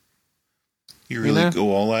 You really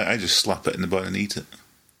go all out. I just slap it in the bun and eat it.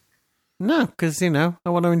 No, because, I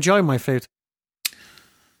want to enjoy my food.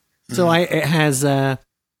 So it has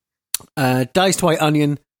diced white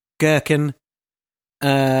onion, gherkin,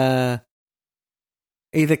 either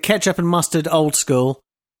ketchup and mustard old school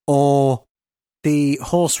or the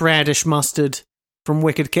horseradish mustard from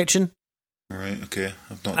Wicked Kitchen. All right, okay.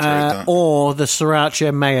 I've not tried that. Or the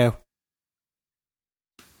sriracha mayo.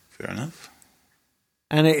 Fair enough.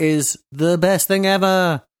 And it is the best thing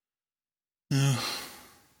ever. Yeah.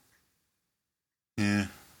 I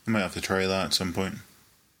might have to try that at some point.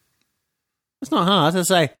 It's not hard to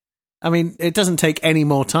say. I mean, it doesn't take any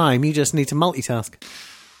more time. You just need to multitask.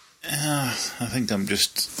 I think I'm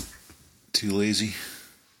just too lazy.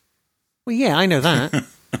 Well, yeah, I know that.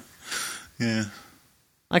 Yeah.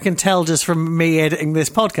 I can tell just from me editing this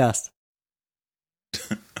podcast.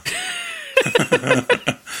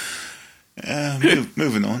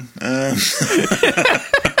 Moving on.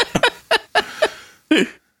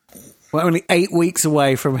 We're only 8 weeks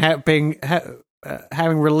away from having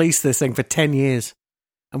released this thing for 10 years.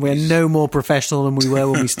 And we're no more professional than we were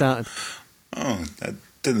when we started. Oh, I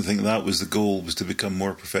didn't think that was the goal, was to become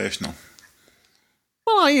more professional.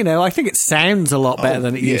 Well, I think it sounds a lot better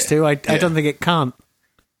than it used to. I don't think it can't.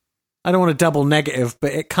 I don't want to double negative,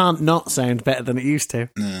 but it can't not sound better than it used to.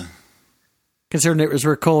 No. Considering it was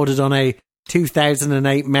recorded on a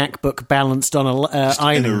 2008 MacBook balanced on a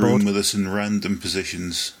ironing board. In a room with us in random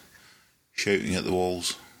positions, shouting at the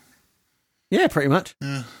walls. Yeah, pretty much.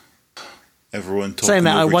 Yeah. Everyone talking saying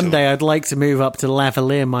that over one day I'd like to move up to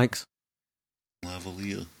lavalier mics.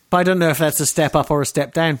 Lavalier. But I don't know if that's a step up or a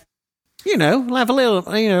step down.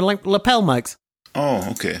 Lavalier, like lapel mics. Oh,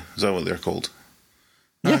 okay. Is that what they're called?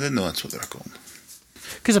 No, yeah. I didn't know that's what they're called.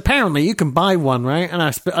 Because apparently you can buy one, right? And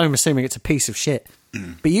I'm assuming it's a piece of shit.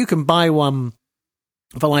 But you can buy one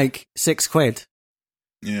for like £6.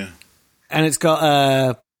 Yeah. And it's got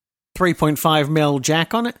a 3.5mm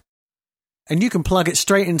jack on it. And you can plug it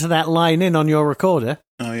straight into that line in on your recorder.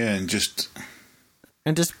 Oh, yeah, and just...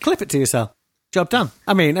 and just clip it to yourself. Job done.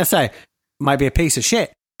 I mean, I say, might be a piece of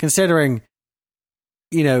shit, considering,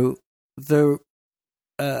 the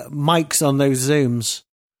mics on those Zooms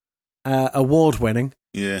award-winning.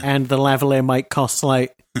 Yeah. And the lavalier mic costs the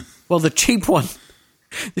cheap one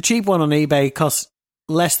on eBay costs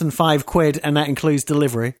less than £5, and that includes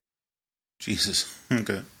delivery. Jesus.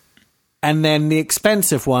 Okay. And then the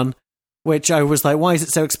expensive one, which I was like, why is it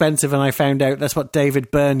so expensive? And I found out that's what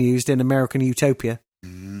David Byrne used in American Utopia.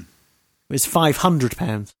 It was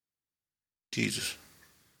 £500. Jesus.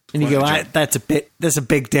 And you go, that's a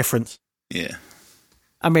big difference. Yeah.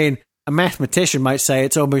 I mean, a mathematician might say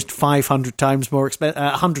it's almost 100 times more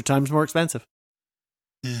expensive.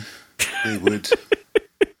 Yeah, they would.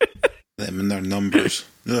 Them and their numbers.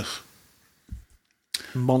 Ugh.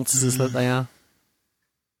 Monsters that they are.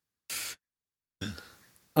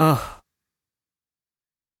 Oh.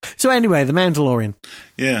 So anyway, The Mandalorian.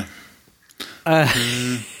 Yeah.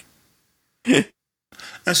 That's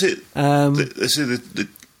it. The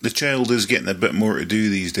child is getting a bit more to do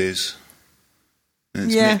these days.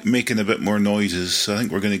 And it's making a bit more noises, so I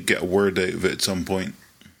think we're going to get a word out of it at some point.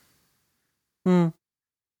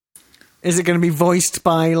 Is it going to be voiced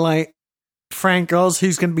by, Frank Oz,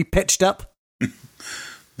 who's going to be pitched up?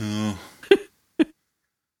 Oh.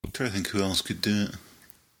 I'm trying to think who else could do it.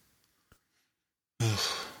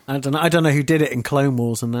 I don't know who did it in Clone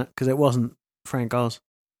Wars and that, because it wasn't Frank Oz.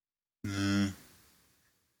 No.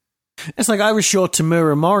 It's like I was sure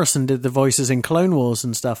Tamura Morrison did the voices in Clone Wars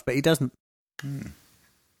and stuff, but he doesn't.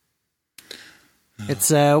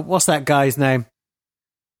 It's, what's that guy's name?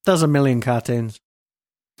 Does a million cartoons.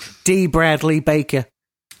 D. Bradley Baker.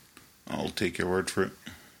 I'll take your word for it.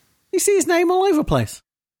 You see his name all over the place.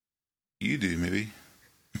 You do, maybe.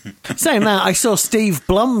 Saying that, I saw Steve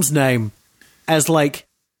Blum's name as,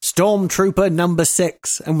 Stormtrooper number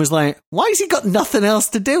 6, and was like, why has he got nothing else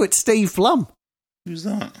to do? It's Steve Blum. Who's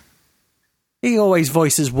that? He always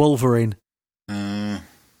voices Wolverine.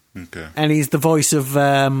 Okay. And he's the voice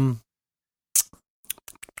of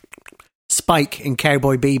Spike in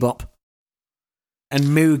Cowboy Bebop. And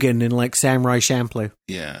Mugen in, Samurai Champloo.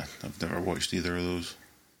 Yeah, I've never watched either of those.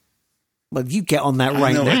 Well, you get on that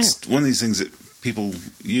right now. It's one of these things that people,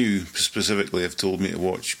 you specifically, have told me to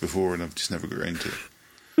watch before, and I've just never got around to it.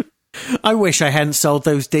 I wish I hadn't sold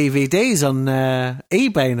those DVDs on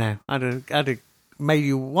eBay now. I'd have made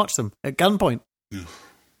you watch them at gunpoint.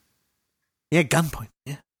 Yeah, gunpoint,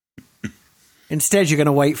 yeah. Instead, you're going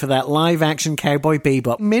to wait for that live-action Cowboy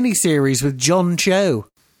Bebop miniseries with John Cho.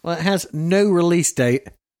 Well, it has no release date.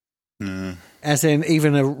 No. As in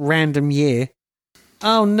even a random year.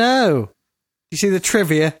 Oh, no. You see the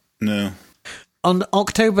trivia? No. On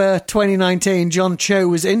October 2019, John Cho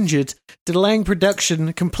was injured, delaying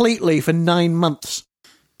production completely for 9 months.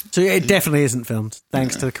 So it definitely isn't filmed,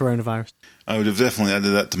 thanks to the coronavirus. I would have definitely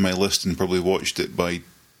added that to my list and probably watched it by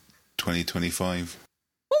 2025.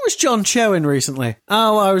 What was John Cho in recently?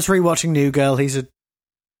 Oh, I was rewatching New Girl. He's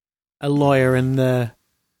a lawyer in the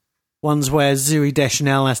ones where Zooey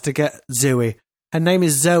Deschanel has to get... Zooey. Her name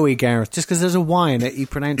is Zoe, Gareth. Just because there's a Y in it, you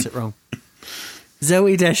pronounce it wrong.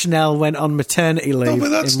 Zoe Deschanel went on maternity leave but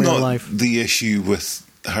that's in real not life. The issue with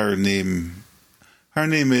her name. Her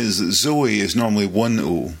name is Zoe is normally one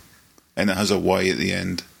O, and it has a Y at the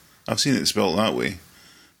end. I've seen it spelled that way.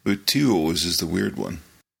 But 2 O's is the weird one.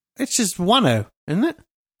 It's just 1 O, isn't it?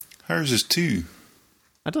 Hers is 2.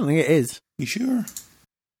 I don't think it is. You sure?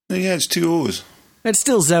 No, yeah, it's 2 O's. It's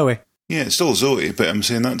still Zoe. Yeah, it's still Zoe, but I'm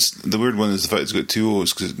saying that's the weird one is the fact it's got 2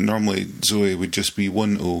 O's, because normally Zoe would just be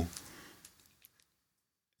 1 O.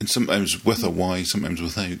 And sometimes with a Y, sometimes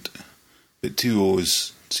without. But 2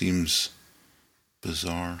 O's seems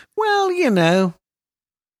bizarre. Well,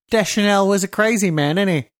 Deschanel was a crazy man,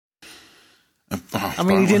 isn't he? I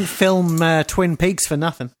mean, he didn't film Twin Peaks for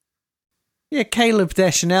nothing. Yeah, Caleb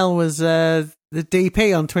Deschanel was the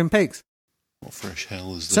DP on Twin Peaks. What fresh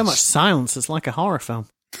hell is this? So much silence, it's like a horror film.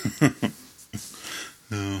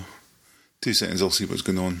 No. 2 seconds, I'll see what's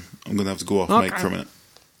going on. I'm going to have to go off mic for a minute.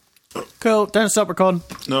 Cool, don't stop recording.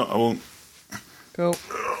 No, I won't. Cool.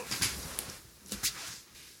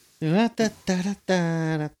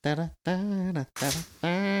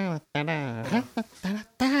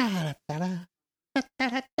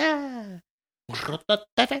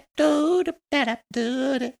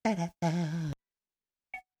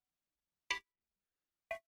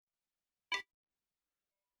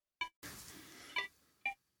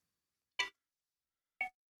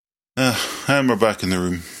 And we're back in the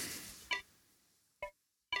room.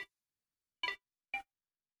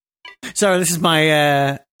 So this is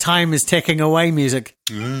my time is ticking away music.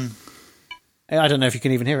 I don't know if you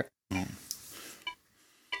can even hear it.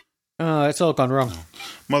 Oh, it's all gone wrong. No.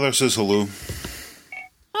 Mother says hello.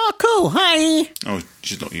 Oh, cool. Hi. Oh,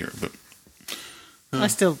 she's not here, but... I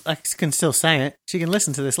can still say it. She can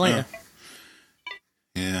listen to this later.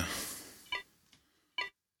 Yeah.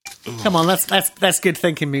 Come on, that's good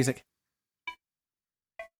thinking music.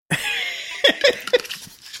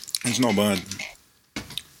 It's not bad.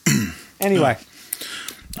 Anyway,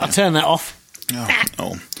 I'll turn that off.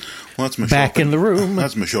 Well, that's my back shopping. In the room.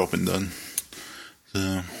 That's my shopping done.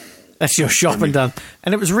 So, that's your shopping done,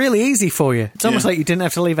 and it was really easy for you. It's almost like you didn't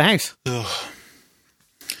have to leave a house.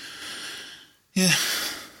 Yeah.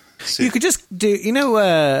 You could just do. You know,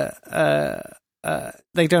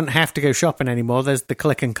 they don't have to go shopping anymore. There's the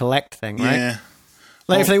click and collect thing, right? Yeah.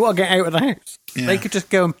 Like if they want to get out of the house, they could just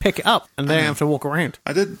go and pick it up, and they don't have to walk around.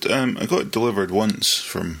 I did. I got it delivered once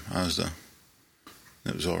from Asda.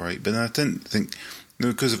 It was all right, but I didn't think,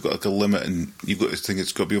 because they've got like a limit, and you've got to think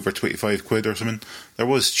it's got to be over 25 quid or something. There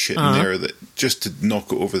was shit in there that just to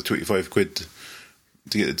knock it over the 25 quid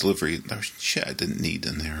to get the delivery. There was shit I didn't need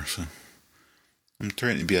in there, so I'm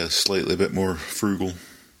trying to be a slightly bit more frugal.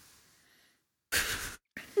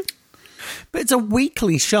 But it's a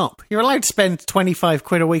weekly shop. You're allowed to spend 25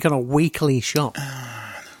 quid a week on a weekly shop.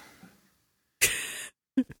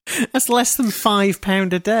 That's less than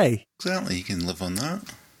 £5 a day. Exactly, you can live on that.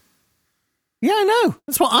 Yeah, I know.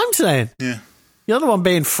 That's what I'm saying. Yeah. You're the one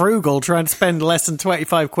being frugal, trying to spend less than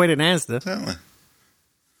 25 quid in Asda. Exactly.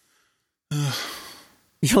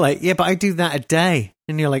 You're like, yeah, but I do that a day.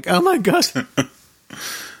 And you're like, oh my God.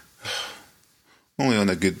 Only on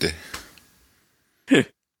a good day.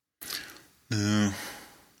 No,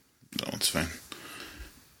 it's fine.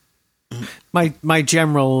 My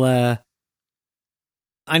general,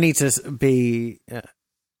 I need to be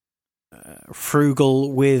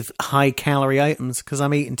frugal with high calorie items because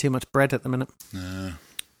I'm eating too much bread at the minute.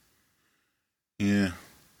 Yeah.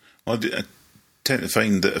 Well, I tend to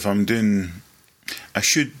find that if I'm doing, I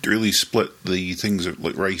should really split the things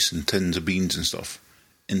like rice and tins of beans and stuff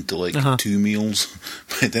into like 2 meals,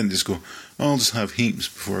 but then just go, I'll just have heaps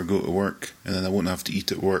before I go to work, and then I won't have to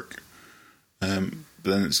eat at work. But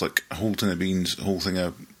then it's like a whole tin of beans, a whole thing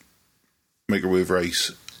of microwave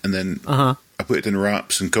rice, and then I put it in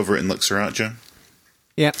wraps and cover it in like sriracha.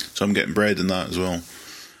 Yeah. So I'm getting bread in that as well.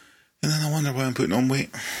 And then I wonder why I'm putting on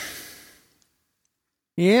weight.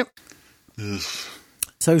 Yep. Ugh.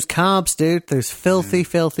 It's those carbs, dude. Those filthy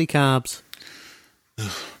carbs.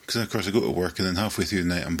 Because, of course, I go to work and then halfway through the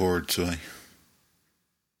night I'm bored, so I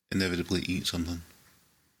inevitably eat something.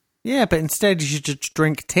 Yeah, but instead you should just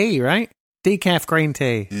drink tea, right? Decaf green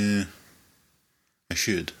tea. Yeah. I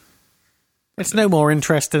should. It's no more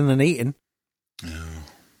interesting than eating. No.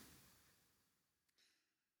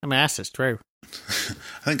 I mean, that's just true. I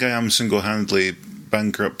think I am single-handedly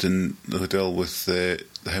bankrupting the hotel with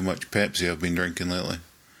how much Pepsi I've been drinking lately.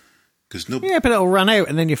 Yeah, but it'll run out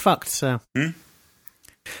and then you're fucked, so... I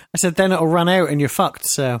said then it'll run out and you're fucked,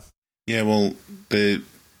 so... Yeah, well, the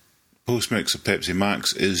post-mix of Pepsi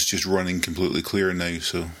Max is just running completely clear now,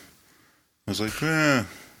 so... I was like,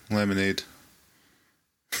 lemonade.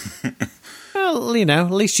 Well, you know,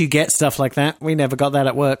 at least you get stuff like that. We never got that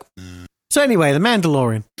at work. So anyway, The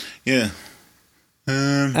Mandalorian. Yeah.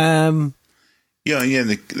 As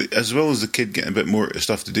well as the kid getting a bit more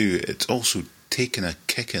stuff to do, it's also taken a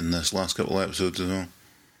kick in this last couple of episodes as well.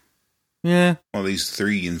 Yeah. Well, these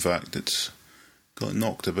 3, in fact, it's got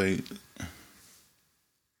knocked about.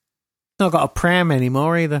 Not got a pram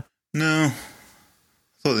anymore either. No.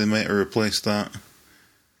 I thought they might have replaced that.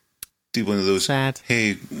 Do one of those. Sad.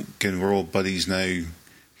 Hey, we're all buddies now.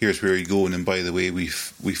 Here's where you go, and by the way, we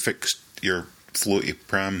fixed your floaty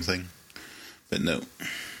pram thing. But no.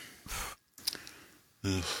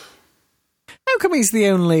 Ugh. How come he's the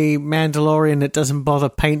only Mandalorian that doesn't bother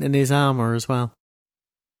painting his armor as well?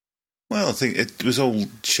 Well, I think it was all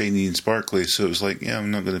shiny and sparkly, so it was like, yeah,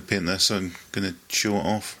 I'm not going to paint this, I'm going to show it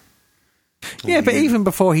off. Yeah, but even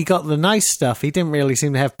before he got the nice stuff, he didn't really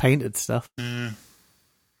seem to have painted stuff. I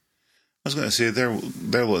was going to say, their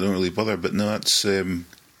lot don't really bother, but no, that's...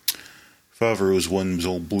 Favreau's one was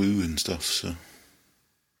all blue and stuff, so...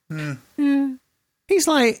 Yeah. He's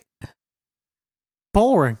like...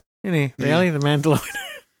 boring, isn't he? Really, the Mandalorian?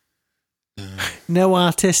 No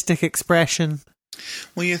artistic expression.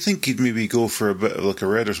 Well, you think he'd maybe go for a bit of like a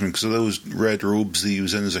red or something, because of those red robes that he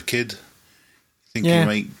was in as a kid. I think he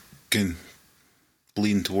might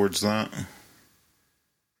lean towards that.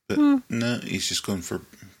 But no, he's just gone for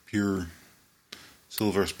pure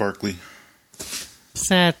silver sparkly.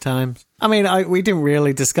 Sad times. I mean, we didn't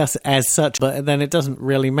really discuss it as such, but then it doesn't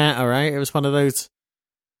really matter, right? It was one of those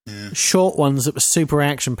short ones that was super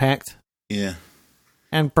action-packed. Yeah.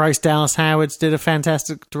 And Bryce Dallas Howard did a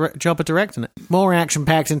fantastic job of directing it. More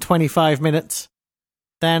action-packed in 25 minutes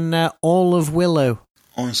than all of Willow.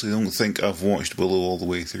 Honestly, I don't think I've watched Willow all the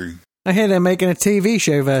way through. I hear they're making a TV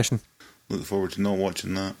show version. Look forward to not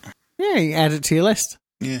watching that. Yeah, you add it to your list.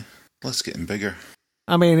 Yeah, list's getting bigger.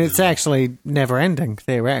 I mean, it's actually never-ending,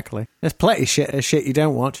 theoretically. There's plenty of shit you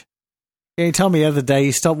don't watch. You told me the other day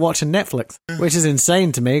you stopped watching Netflix, which is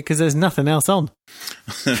insane to me because there's nothing else on.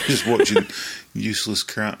 I'm just watching useless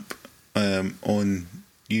crap on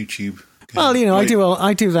YouTube. Well, you know,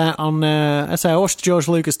 I do that on. I watched the George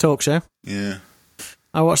Lucas talk show. Yeah.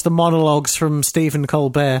 I watch the monologues from Stephen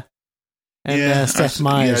Colbert and Seth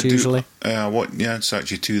Meyers usually. It's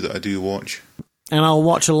actually two that I do watch. And I'll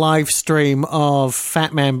watch a live stream of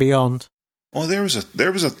Fat Man Beyond. Oh, there was a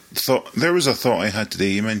thought I had today.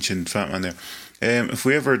 You mentioned Fat Man there. If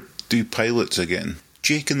we ever do pilots again,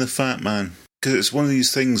 Jake and the Fat Man, because it's one of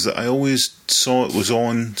these things that I always saw it was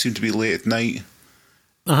on, seemed to be late at night,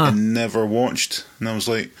 and never watched. And I was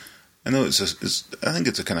like, I know I think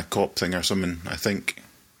it's a kind of cop thing or something. I think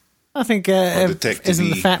isn't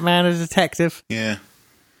the Fat Man a detective? Yeah.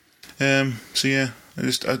 So yeah,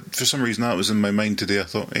 for some reason that was in my mind today. I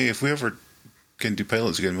thought, hey, if we ever can do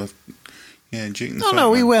pilots again, we'll have, Jake and the Fat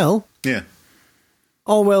Man. We will. Yeah.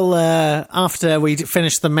 Or we'll after we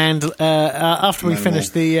finish the Manimal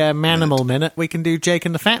Minute, we can do Jake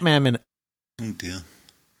and the Fat Man Minute. Oh dear.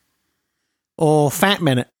 Or Fat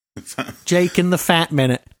Minute. Jake and the Fat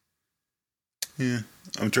Minute. Yeah,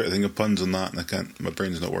 I'm trying to think of puns on that, and I can't. My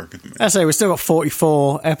brain's not working. I say we've still got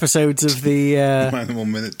 44 episodes of the Manimal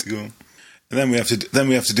Minute to go, and then we have to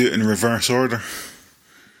do it in reverse order.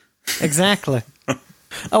 Exactly.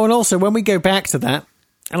 Oh, and also when we go back to that,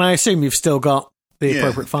 and I assume you've still got the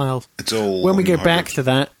appropriate files. It's all when we go back to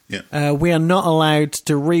that. Yeah. We are not allowed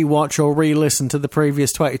to re-watch or re-listen to the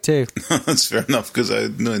previous 22. That's fair enough, because I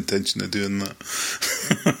had no intention of doing that.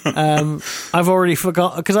 I've already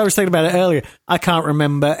forgot, because I was thinking about it earlier. I can't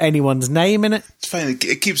remember anyone's name in it. It's fine.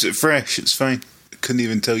 It keeps it fresh. It's fine. I couldn't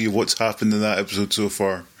even tell you what's happened in that episode so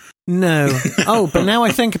far. No. Oh, but now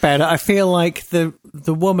I think about it, I feel like the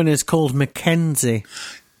woman is called Mackenzie.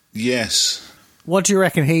 Yes. What do you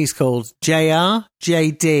reckon he's called? JR?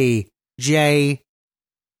 JD? J...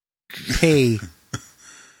 P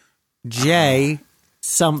J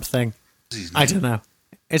something. I don't know.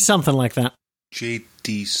 It's something like that.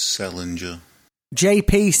 J.D. Salinger.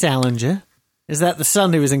 J.P. Salinger? Is that the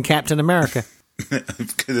son who was in Captain America?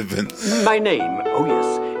 Could have been. My name, oh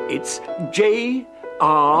yes, it's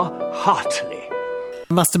J.R. Hartley.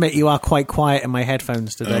 I must admit you are quite quiet in my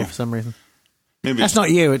headphones today for some reason. Maybe that's not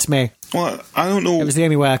you, it's me. Well, I don't know. It was the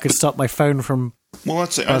only way I could stop my phone from... Well,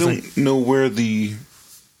 that's it. I don't know where the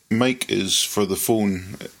mic is for the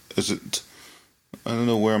phone. Is it? I don't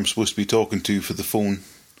know where I'm supposed to be talking to for the phone,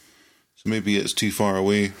 so maybe it's too far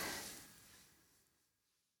away.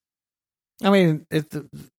 I mean,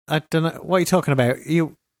 I don't know what you're talking about.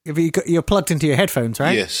 You're plugged into your headphones,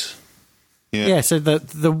 right? Yes. Yeah. So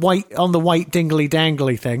the white dingly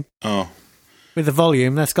dangly thing. Oh. With the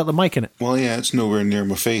volume, that's got the mic in it. Well, yeah, it's nowhere near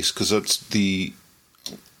my face because that's the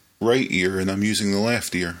right ear, and I'm using the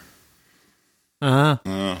left ear.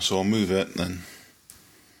 So I'll move it then.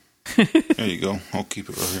 There you go. I'll keep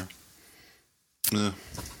it right here.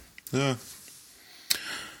 Yeah.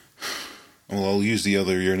 Well, I'll use the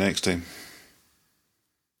other ear next time.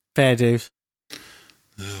 Fair dues.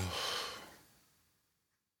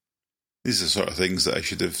 These are the sort of things that I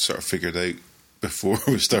should have sort of figured out before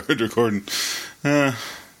we started recording.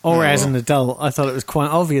 As an adult, I thought it was quite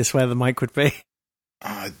obvious where the mic would be.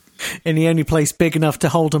 In the only place big enough to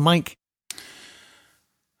hold a mic.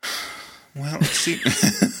 Well,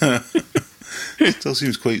 it still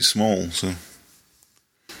seems quite small, so...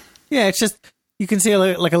 Yeah, it's just... You can see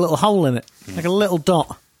like a little hole in it. Like a little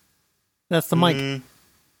dot. That's the mic.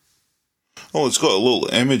 Oh, it's got a little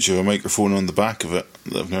image of a microphone on the back of it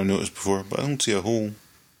that I've never noticed before, but I don't see a hole.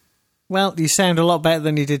 Well, you sound a lot better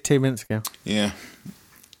than you did 2 minutes ago. Yeah.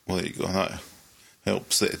 Well, there you go. That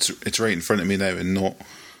helps that it's right in front of me now and not...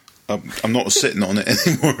 I'm not sitting on it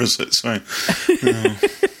anymore, so it's fine.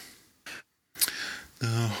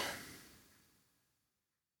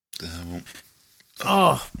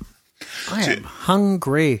 I am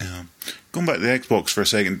hungry. Going back to the Xbox for a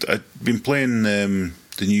second, I've been playing the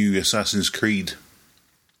new Assassin's Creed.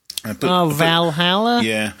 Valhalla?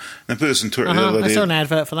 Yeah. And I put this on Twitter the other day. I saw an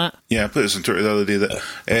advert for that. Yeah, I put this on Twitter the other day that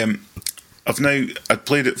I'd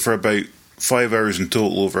played it for about 5 hours in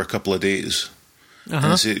total over a couple of days.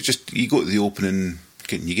 And so you go to the opening,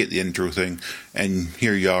 you get the intro thing, and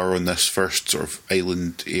here you are on this first sort of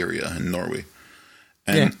island area in Norway.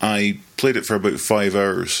 And I played it for about 5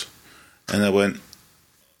 hours, and I went,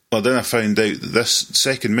 well, then I found out that this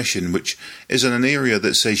second mission, which is in an area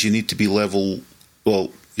that says you need to be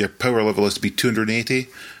your power level has to be 280,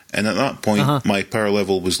 and at that point, my power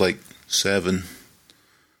level was like 7.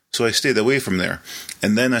 So I stayed away from there.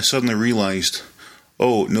 And then I suddenly realised,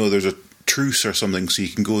 oh, no, there's a truce or something, so you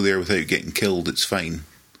can go there without getting killed, it's fine.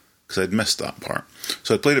 Because I'd missed that part.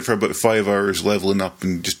 So I played it for about 5 hours, levelling up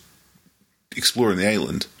and just exploring the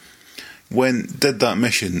island. Did that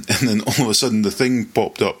mission, and then all of a sudden the thing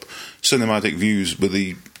popped up, cinematic views with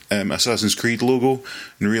the Assassin's Creed logo,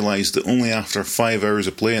 and realised that only after 5 hours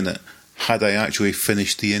of playing it had I actually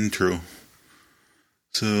finished the intro.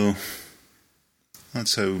 So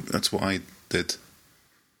that's what I did.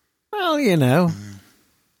 Well,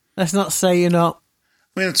 let's not say you're not.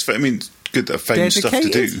 It's good that I found stuff to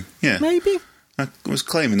do. Yeah, maybe. I was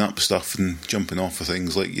climbing up stuff and jumping off of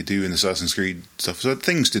things like you do in Assassin's Creed stuff. So I had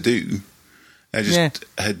things to do. I just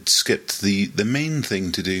had skipped the main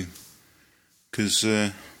thing to do. Because,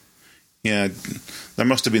 there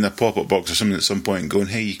must have been a pop-up box or something at some point going,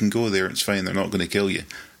 hey, you can go there, it's fine, they're not going to kill you.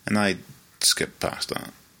 And I skipped past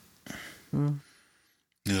that.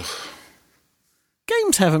 Ugh.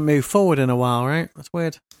 Games haven't moved forward in a while, right? That's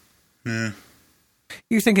weird. Yeah.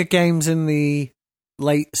 You think of games in the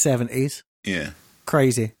late 70s. Yeah.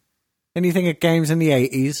 Crazy. Then you think of games in the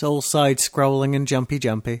 80s, all side-scrolling and jumpy.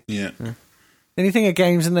 Yeah. Then you think of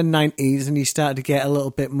games in the 90s and you start to get a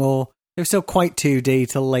little bit more... They were still quite 2D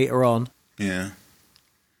till later on. Yeah.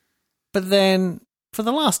 But then, for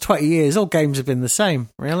the last 20 years, all games have been the same,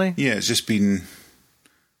 really. Yeah, it's just been...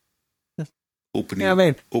 open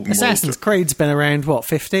Assassin's Creed's been around,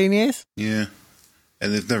 15 years? Yeah.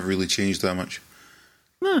 And they've never really changed that much.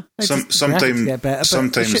 No, sometimes they got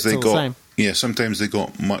the sometimes they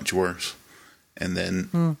got much worse, and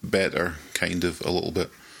then better, kind of a little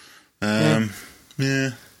bit.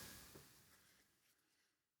 Yeah.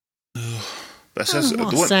 But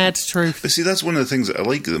sad truth. But see, that's one of the things that I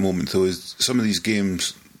like at the moment, though, is some of these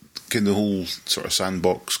games, kind of the whole sort of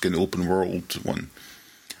sandbox, kind of open world one.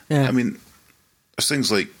 Yeah. There's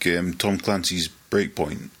things like Tom Clancy's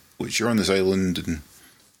Breakpoint, which you're on this island and.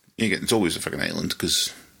 It's always a fucking island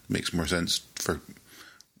because it makes more sense for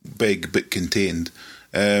big but contained.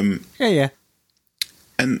 Yeah.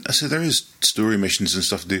 And I said there is story missions and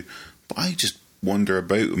stuff to do, but I just wander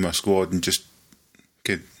about with my squad and just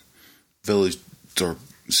get village or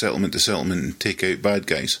settlement to settlement and take out bad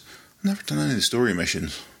guys. I've never done any of the story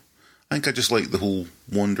missions. I think I just like the whole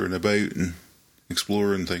wandering about and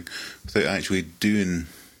exploring thing without actually doing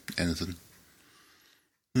anything.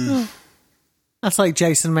 That's like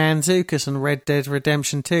Jason Mantzoukas and Red Dead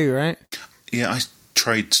Redemption 2, right? Yeah, I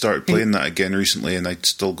started playing that again recently, and I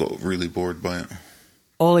still got really bored by it.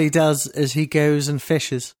 All he does is he goes and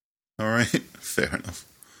fishes. All right, fair enough.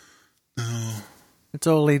 No, it's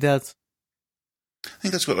all he does. I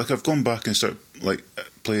think that's what I've gone back and started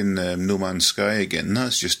playing No Man's Sky again. And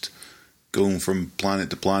that's just going from planet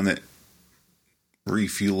to planet,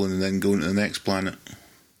 refueling, and then going to the next planet.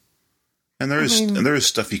 And there is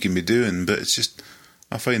stuff you can be doing, but it's just,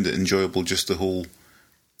 I find it enjoyable, just the whole,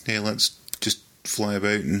 hey, let's just fly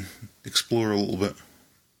about and explore a little bit.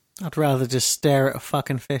 I'd rather just stare at a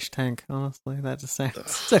fucking fish tank, honestly. That just sounds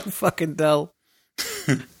so fucking dull.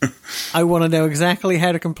 I want to know exactly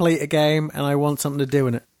how to complete a game, and I want something to do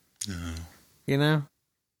in it. No. You know?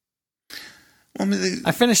 Well,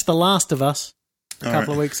 I finished The Last of Us a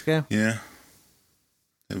couple of weeks ago. Yeah.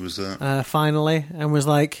 It was that. Finally, and was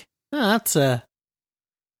like... that's a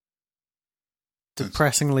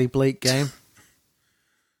depressingly bleak game.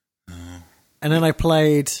 No. And then I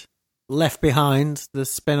played Left Behind, the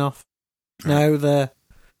spin-off. No,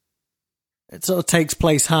 it sort of takes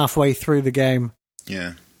place halfway through the game.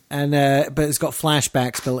 Yeah. And but it's got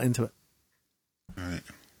flashbacks built into it. Right.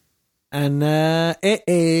 And it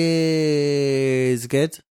is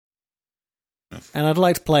good. Enough. And I'd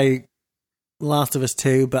like to play Last of Us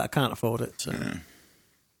 2, but I can't afford it. So. Yeah.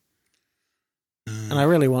 And I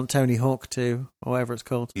really want Tony Hawk 2, or whatever it's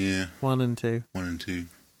called. Yeah. 1 and 2. 1 and 2.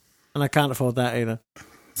 And I can't afford that either.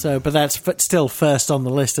 So, but that's still first on the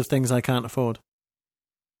list of things I can't afford.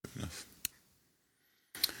 Enough.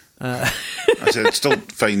 I still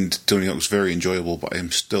find Tony Hawk's very enjoyable, but I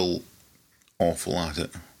am still awful at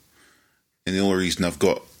it. And the only reason I've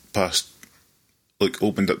got past,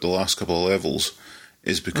 opened up the last couple of levels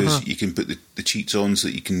is because you can put the cheats on so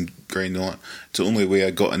that you can grind all that. It's the only way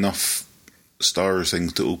I got enough stars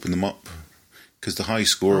things to open them up, because the high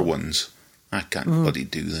score ones I can't bloody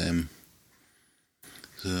do them.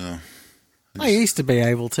 So I used to be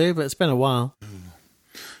able to, but it's been a while.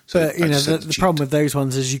 So but, the problem with those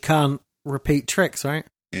ones is you can't repeat tricks, right?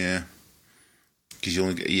 Yeah. Because you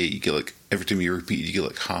only get, you get like, every time you repeat, you get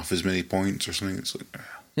like half as many points or something. It's like,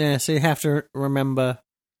 yeah, so you have to remember.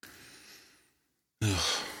 You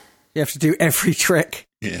have to do every trick.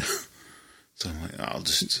 Yeah. So I'm like, I'll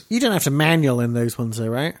just. You don't have to manual in those ones, though,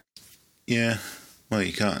 right? Yeah. Well,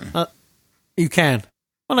 you can. You can.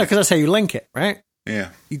 Well, no, because that's how you link it, right? Yeah.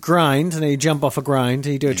 You grind, and then you jump off a grind,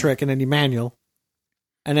 and you do a trick, and then you manual.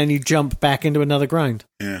 And then you jump back into another grind.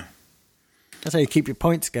 Yeah. That's how you keep your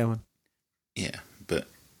points going. Yeah, but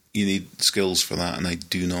you need skills for that, and I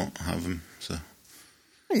do not have them, so.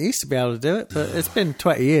 I used to be able to do it, but it's been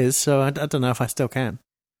 20 years, so I don't know if I still can.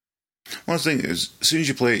 Well, the thing is, as soon as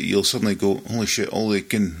you play it, you'll suddenly go, holy shit,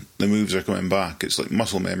 the moves are coming back. It's like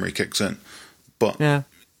muscle memory kicks in. But yeah.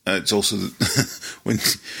 It's also when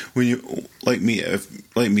you like me,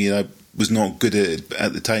 I was not good at it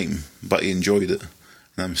at the time, but I enjoyed it,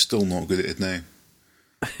 and I'm still not good at it now.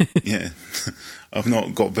 Yeah, I've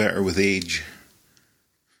not got better with age.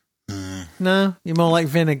 No, you're more like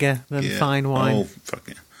vinegar than fine wine. Oh, fuck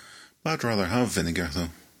it. But I'd rather have vinegar, though.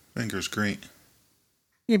 Vinegar's great.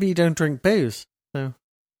 Yeah, but you don't drink booze, so.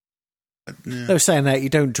 Yeah. They're saying that you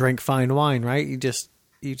don't drink fine wine, right? You just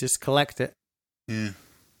collect it. Yeah.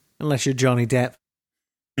 Unless you're Johnny Depp.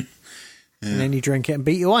 Yeah. And then you drink it and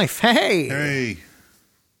beat your wife. Hey! Hey!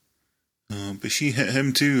 But she hit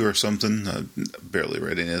him too or something. I barely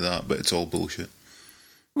read any of that, but it's all bullshit.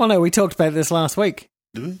 Well, no, we talked about this last week.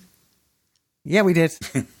 Did we? Yeah, we did.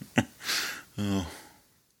 Oh.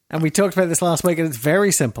 And we talked about this last week, and it's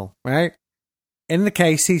very simple, right? In the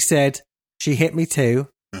case, he said, she hit me too.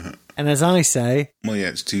 Uh-huh. And as I say, well, yeah,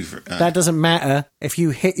 it's two for... that doesn't matter. If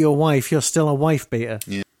you hit your wife, you're still a wife beater.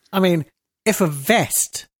 Yeah. I mean, if a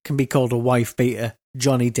vest can be called a wife beater,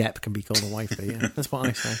 Johnny Depp can be called a wife beater. That's what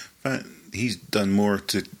I say. But he's done more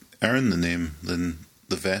to earn the name than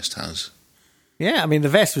the vest has. Yeah, I mean, the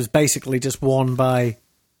vest was basically just worn by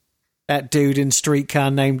that dude in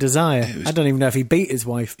Streetcar Named Desire. I don't even know if he beat his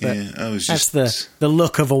wife, but that's the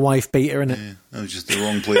look of a wife beater, isn't it? Yeah, that was just the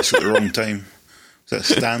wrong place at the wrong time. Was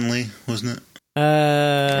that Stanley, wasn't it?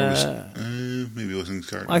 Maybe it wasn't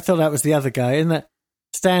Carter. I thought that was the other guy. Isn't that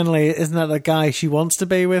Stanley? Isn't that the guy she wants to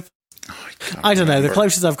be with? Oh, I don't know. The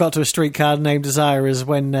closest I've got to a Streetcar Named Desire is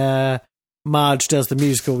when Marge does the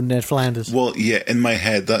musical with Ned Flanders. Well, yeah, in my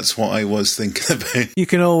head, that's what I was thinking about. You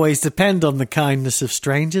can always depend on the kindness of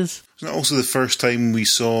strangers. Wasn't it also the first time we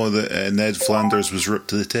saw that Ned Flanders was ripped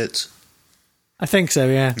to the tits? I think so,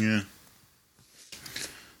 yeah. Yeah.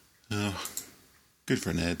 Oh, good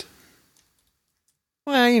for Ned.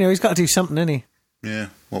 Well, he's got to do something, isn't he? Yeah,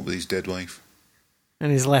 what with his dead wife?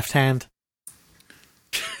 And his left hand.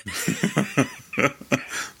 Oh,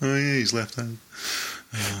 yeah, his left hand.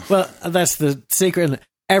 Oh. Well, that's the secret, isn't it?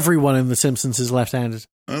 Everyone in The Simpsons is left-handed.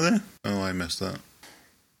 Are they? Oh, I missed that.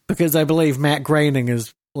 Because I believe Matt Groening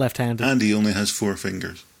is left-handed. And he only has 4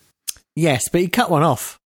 fingers. Yes, but he cut one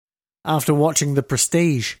off after watching The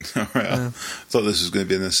Prestige. All right, I thought this was going to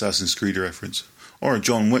be an Assassin's Creed reference. Or a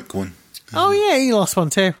John Wick one. Oh, yeah, he lost one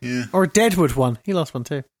too. Yeah. Or a Deadwood one. He lost one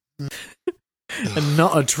too. And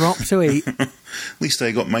not a drop to eat. At least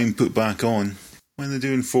I got mine put back on. When they're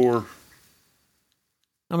doing 4...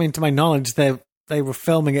 I mean, to my knowledge, they were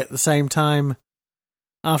filming it at the same time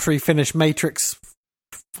after he finished Matrix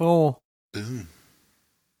 4. Ooh.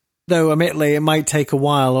 Though, admittedly, it might take a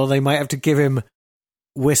while, or they might have to give him,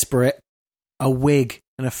 whisper it, a wig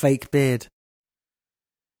and a fake beard.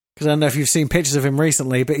 Because I don't know if you've seen pictures of him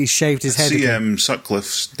recently, but he's shaved his head again.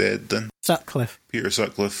 Sutcliffe's dead then. Sutcliffe. Peter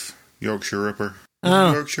Sutcliffe, Yorkshire Ripper.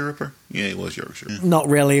 Oh. Yorkshire Ripper? Yeah, he was Yorkshire. Yeah. Not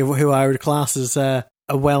really who I would class as a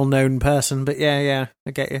well-known person, but yeah,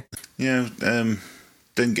 I get you. Yeah,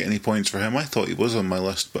 didn't get any points for him. I thought he was on my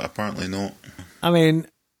list, but apparently not. I mean,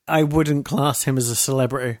 I wouldn't class him as a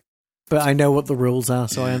celebrity, but I know what the rules are,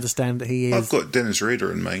 so I understand that he is. I've got Dennis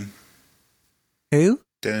Rader in mine. Who?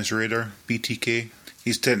 Dennis Rader, BTK.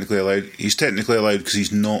 He's technically allowed. He's technically allowed because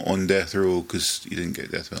he's not on death row because he didn't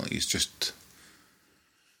get death penalty. He's just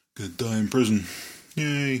gonna die in prison.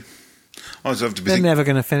 Yay! I also have to be. They're never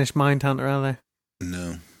going to finish Mindhunter, are they?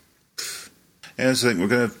 No. Yeah, I think we're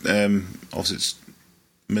going to. Obviously, it's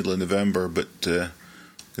middle of November, but going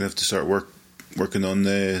to have to start working on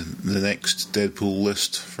the next Deadpool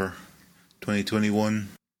list for 2021.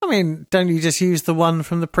 I mean, don't you just use the one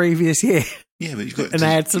from the previous year? Yeah, but you've got and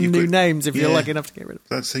add some new names if you're lucky enough to get rid of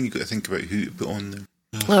them. That's the thing, you've got to think about who to put on there.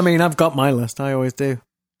 Well, I mean, I've got my list. I always do.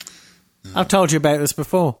 I've told you about this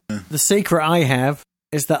before. The secret I have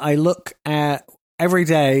is that I look at every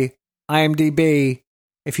day IMDb.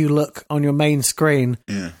 If you look on your main screen,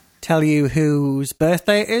 tell you whose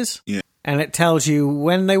birthday it is. Yeah. And it tells you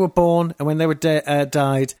when they were born and when they were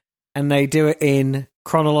died, and they do it in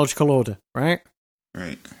chronological order, right?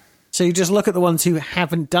 Right. So you just look at the ones who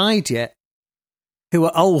haven't died yet, who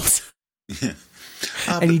are old, Yeah.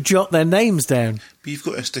 and you jot their names down. But you've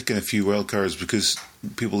got to stick in a few wild cards because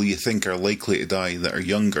people you think are likely to die that are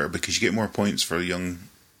younger, because you get more points for young.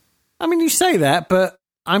 I mean, you say that, but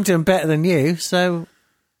I'm doing better than you, so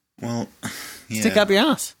Well, yeah. stick up your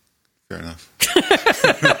ass. Fair enough.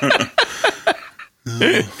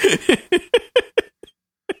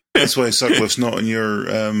 That's why Sutcliffe's not on your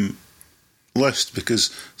list,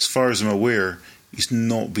 because as far as I'm aware, he's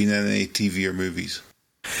not been in any TV or movies.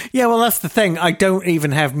 Yeah, well, that's the thing. I don't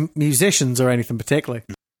even have musicians or anything particularly.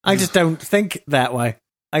 I just don't think that way.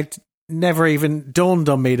 Never even dawned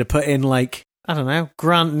on me to put in, like, I don't know,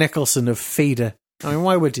 Grant Nicholson of Feeder. I mean,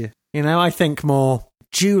 why would you? You know, I think more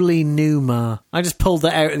Julie Newmar. I just pulled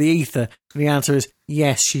that out of the ether, and the answer is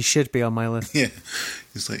yes, she should be on my list. Yeah.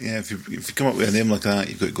 It's like, yeah, if you come up with a name like that,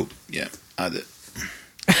 you've got to go, yeah, add it.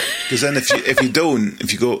 Because then if you don't,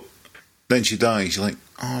 if you go, then she dies, you're like,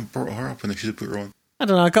 oh, I brought her up and I should have put her on. I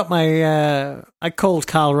don't know, I got my, I called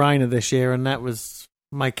Carl Reiner this year, and that was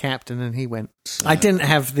my captain, and he went. I didn't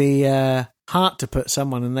have the heart to put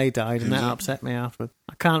someone, and they died, and that upset me afterwards.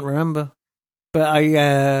 I can't remember. But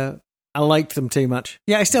I liked them too much.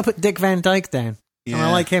 Yeah, I still put Dick Van Dyke down. Yeah. And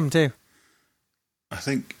I like him too. I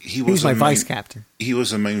think he's my vice captain. He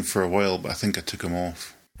was in mine for a while, but I think I took him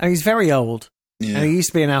off. And he's very old. Yeah. And he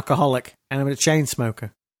used to be an alcoholic and a chain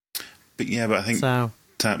smoker. But yeah, but I think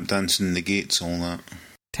tap dancing negates all that.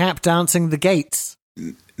 Tap dancing the gates?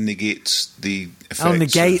 Negates the effects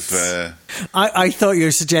negates. of... I thought you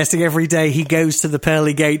were suggesting every day he goes to the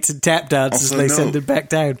pearly gates and tap dances and they send him back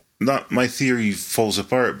down. My theory falls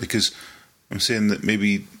apart, because I'm saying that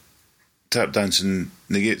maybe tap dancing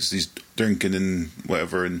negates these drinking and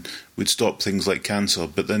whatever and would stop things like cancer,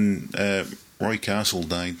 but then Roy Castle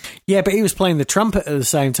died. Yeah, but he was playing the trumpet at the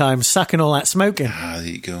same time, sucking all that smoke in. Ah, there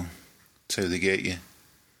you go. That's how they get you.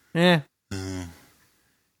 Yeah. Oh.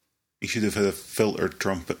 He should have had a filtered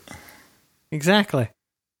trumpet. Exactly.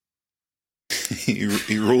 he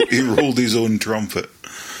rolled his own trumpet.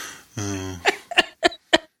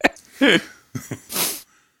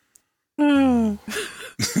 Oh.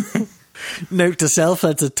 Note to self,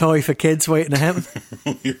 that's a toy for kids waiting to happen.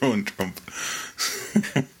 Your own trumpet.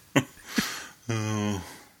 Oh,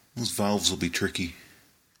 those valves will be tricky.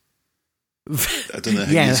 I don't know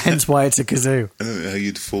how hence why it's a kazoo. I don't know how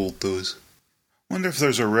you'd fold those. I wonder if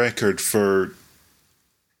there's a record for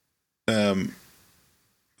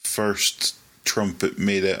first trumpet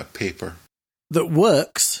made out of paper. That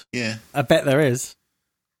works? Yeah. I bet there is.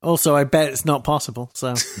 Also, I bet it's not possible,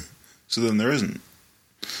 so... So then there isn't?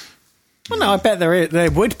 Well, no, I bet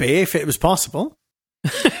there would be if it was possible.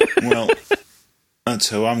 Well, that's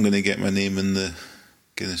how I'm going to get my name in the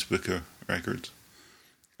Guinness Book of Records.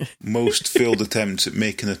 Most failed attempts at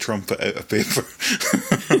making a trumpet out of paper.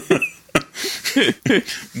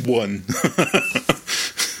 1.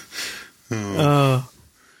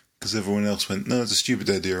 Because everyone else went, no, it's a stupid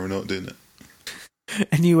idea, we're not doing it.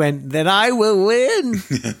 And you went, then I will win.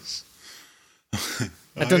 Yes.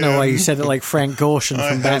 I don't know why you said it like Frank Gorshin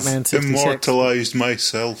from Batman 66. I have immortalised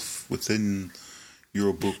myself within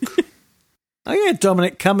your book. Oh yeah,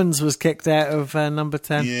 Dominic Cummings was kicked out of number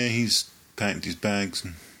 10. Yeah, he's packed his bags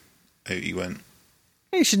and out he went.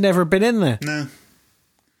 He should never have been in there. No.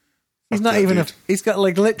 He's not even he's got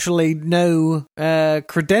like literally no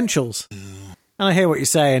credentials. And I hear what you're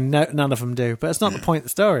saying, none of them do, but it's not the point of the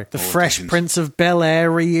story. The Fresh Prince of Bel-Air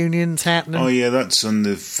reunion's happening. Oh yeah, that's on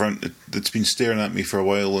the front. That's been staring at me for a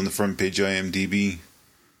while on the front page IMDb.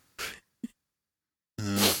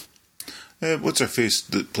 What's her face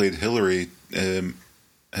that played Hillary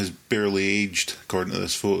has barely aged, according to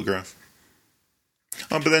this photograph.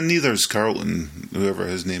 Oh, but then neither's Carlton, whoever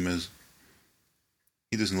his name is.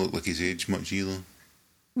 He doesn't look like he's aged much either.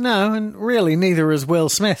 No, and really neither is Will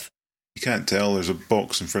Smith. You can't tell, there's a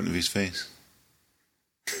box in front of his face.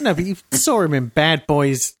 No, but you saw him in Bad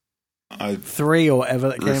Boys 3 or whatever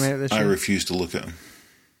that came out this year. I refuse to look at him.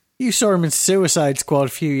 You saw him in Suicide Squad a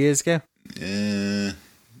few years ago. Yeah.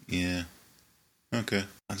 Okay.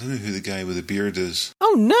 I don't know who the guy with the beard is.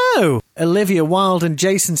 Oh no! Olivia Wilde and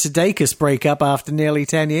Jason Sudeikis break up after nearly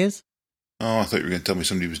 10 years. Oh, I thought you were going to tell me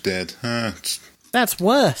somebody was dead. That's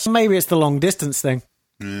worse. Maybe it's the long distance thing.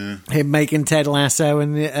 Yeah. Him making Ted Lasso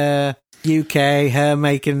in the UK, her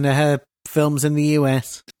making her films in the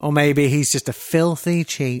US. Or maybe he's just a filthy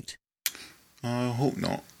cheat. I hope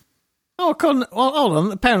not. Oh, hold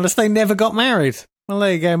on. Apparently they never got married. Well,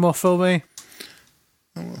 there you go, more for me.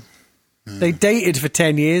 Oh, well. They dated for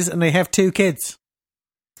 10 years and they have 2 kids.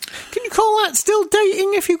 Can you call that still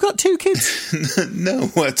dating if you've got 2 kids? No,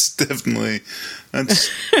 that's definitely...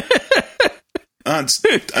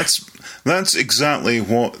 That's exactly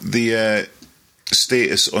what the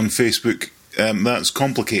status on Facebook, that's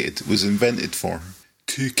complicated, was invented for.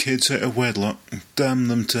 2 kids out of wedlock. Damn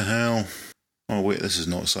them to hell. Oh, wait, this is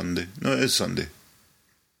not Sunday. No, it is Sunday.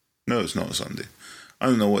 No, it's not Sunday. I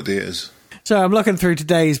don't know what day it is. So I'm looking through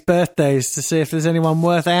today's birthdays to see if there's anyone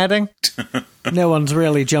worth adding. No one's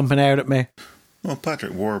really jumping out at me. Well,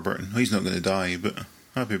 Patrick Warburton. He's not going to die, but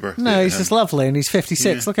happy birthday. No, he's just lovely, and he's 56.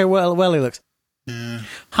 Yeah. Look how well he looks. Yeah.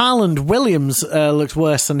 Harland Williams looks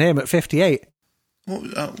worse than him at 58. What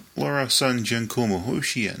was that? Laura San Giacomo. What was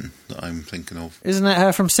she in that I'm thinking of? Isn't that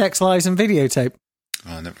her from Sex, Lies and Videotape?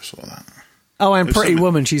 Oh, I never saw that. Oh, and Pretty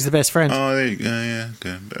Woman. She's the best friend. Oh, there you go. Yeah,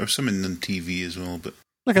 okay. But there was something on TV as well, but...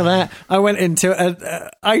 Look at that. I went into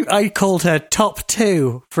I called her top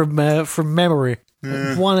 2 from memory.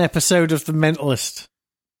 Yeah. 1 episode of The Mentalist.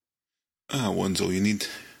 One's all you need.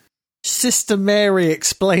 Sister Mary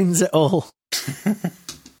explains it all.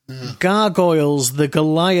 Gargoyles, The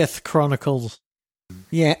Goliath Chronicles.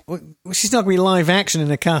 Yeah, she's not going to be live action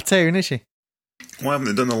in a cartoon, is she? Why haven't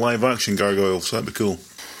they done a live action Gargoyle? So that'd be cool.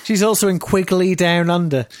 She's also in Quigley Down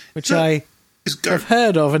Under, which I've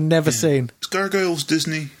heard of and never seen. Is Gargoyles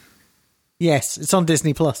Disney? Yes, it's on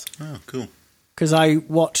Disney Plus. Oh, cool. Because I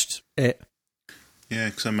watched it. Yeah,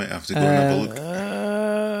 because I might have to go and have a look.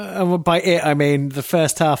 And by it, I mean the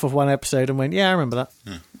first half of 1 episode and went, yeah, I remember that.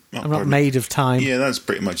 Yeah. I'm not made of time. Yeah, that's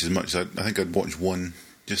pretty much as much. I think I'd watch 1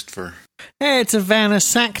 just for... Hey, it's Ivana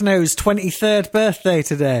Sackno's 23rd birthday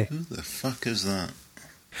today. Who the fuck is that?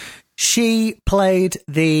 She played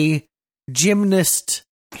the gymnast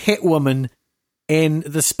hit woman in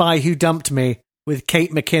The Spy Who Dumped Me with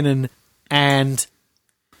Kate McKinnon and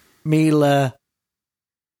Mila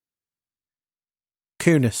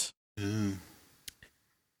Kunis. Mm.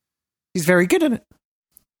 She's very good in it.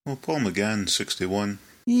 Well, Paul McGann, 61.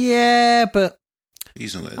 Yeah, but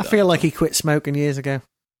he's not like I feel like he quit smoking years ago.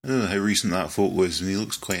 I don't know how recent that photo is, and he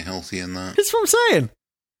looks quite healthy in that. That's what I'm saying.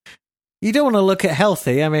 You don't want to look at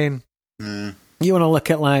healthy. I mean, you want to look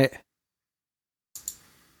at like...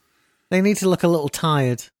 They need to look a little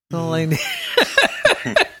tired. All they need...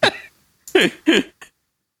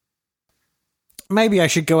 Maybe I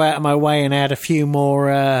should go out of my way and add a few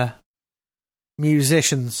more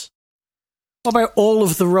musicians. What about all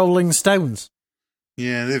of the Rolling Stones?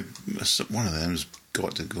 Yeah, one of them's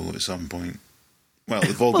got to go at some point. Well,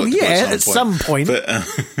 they've all got to go at some point. But,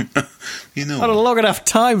 you know... On a long enough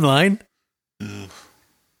timeline. Ugh.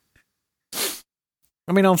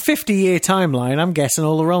 I mean, on 50-year timeline, I'm guessing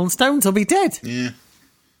all the Rolling Stones will be dead. Yeah.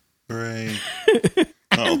 Right.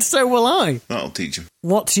 And so will I. That'll teach him.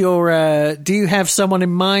 What's your... do you have someone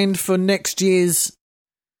in mind for next year's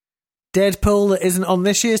Deadpool that isn't on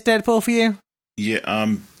this year's Deadpool for you?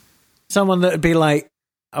 Yeah, someone that would be like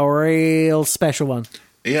a real special one.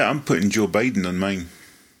 Yeah, I'm putting Joe Biden on mine.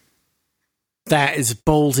 That is a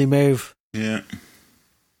ballsy move. Yeah.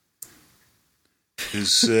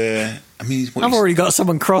 Because, I mean... I've already got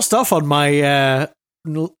someone crossed off on my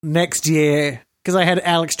next year, because I had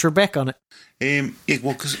Alex Trebek on it. Yeah,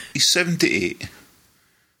 well, because he's 78,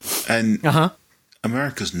 and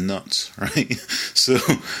America's nuts, right? So,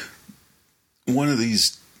 one of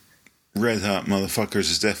these red hat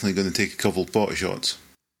motherfuckers is definitely going to take a couple of pot shots.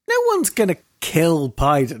 No one's going to kill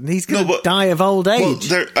Biden. He's going to die of old age. Well,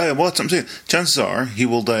 that's what I'm saying. Chances are he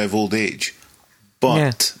will die of old age,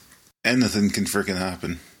 but anything can freaking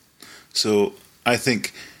happen. So I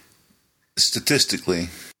think statistically,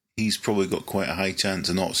 he's probably got quite a high chance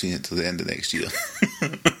of not seeing it till the end of next year.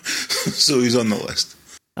 So he's on the list.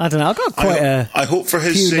 I don't know. I've got quite I hope for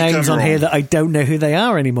his few sake names I'm on wrong. here that I don't know who they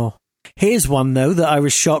are anymore. Here's one, though, that I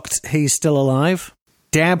was shocked he's still alive.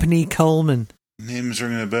 Dabney Coleman. Name's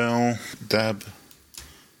ringing a bell. Dab.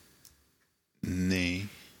 Nay.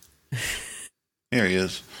 There he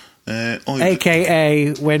is.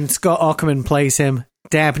 A.K.A. when Scott Aukerman plays him,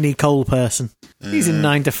 Dabney Coleperson. He's in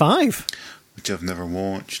 9 to 5. Which I've never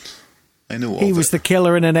watched. I know he was the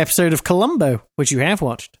killer in an episode of Columbo, which you have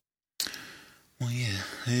watched. Well,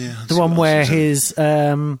 yeah. The one where his...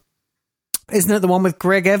 isn't it the one with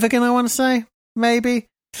Greg Evigan, I want to say? Maybe?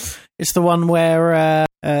 It's the one where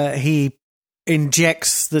he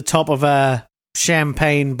injects the top of a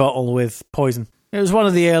champagne bottle with poison. It was one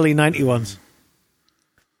of the early 90 ones.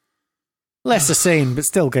 Lesser scene, but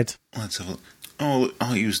still good. Let's have a look. Oh,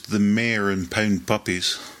 I used the mayor in Pound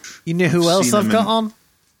Puppies. You know who else I've got on?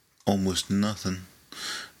 Almost nothing.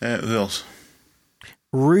 Who else?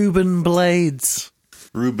 Ruben Blades.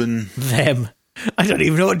 Ruben. Them. I don't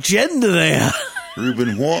even know what gender they are.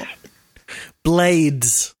 Ruben what?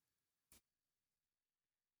 Blades.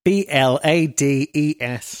 Blades.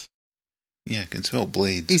 Yeah, I can spell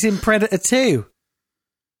Blades. He's in Predator 2.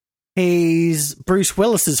 He's Bruce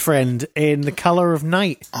Willis's friend in The Colour of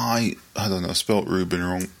Night. I don't know, I spelled Ruben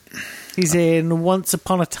wrong. He's in Once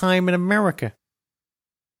Upon a Time in America.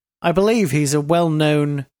 I believe he's a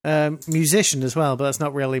well-known musician as well, but that's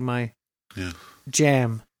not really my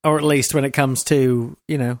jam. Or at least when it comes to,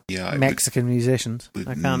 Mexican musicians.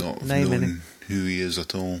 I can't name any. Who he is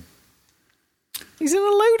at all. He's in a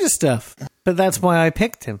load of stuff. But that's why I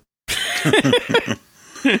picked him.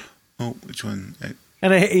 Oh, which one?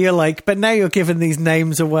 And you're like, but now you're giving these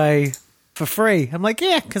names away for free. I'm like,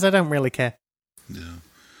 yeah, because I don't really care.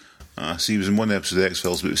 Yeah. See, he was in one episode of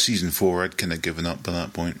X-Files, but it was season 4. I'd kind of given up by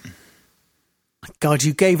that point. God,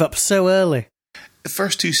 you gave up so early. The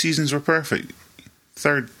first 2 seasons were perfect.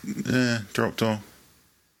 Third, dropped off.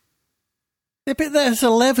 Yeah, but there's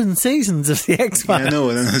 11 seasons of the X-Files. Yeah, I know,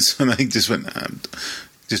 and then that's when I just went,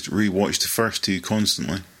 just rewatched the first 2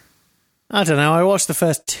 constantly. I don't know, I watched the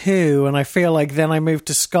first 2, and I feel like then I moved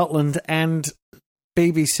to Scotland, and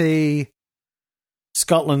BBC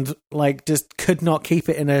Scotland, just could not keep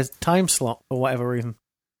it in a time slot for whatever reason.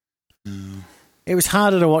 No. It was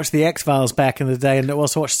harder to watch the X-Files back in the day than it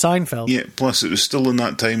was to watch Seinfeld. Yeah, plus it was still in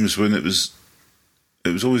that times when it was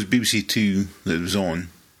always BBC 2 that it was on.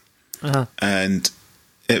 Uh-huh. And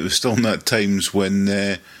it was still in that times when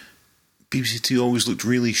BBC 2 always looked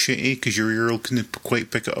really shitty because your ear couldn't quite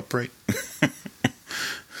pick it up right.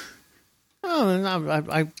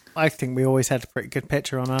 I think we always had a pretty good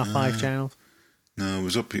picture on our 5 channels. No, it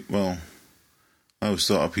was up here. Well, I always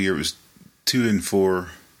thought up here it was 2 and 4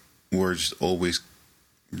 were just always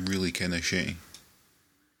really kind of shitty.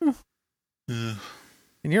 And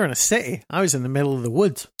you're in a city. I was in the middle of the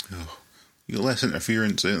woods. Oh, you got less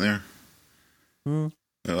interference out there. Well,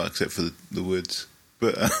 except for the woods.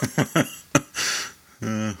 But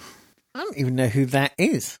I don't even know who that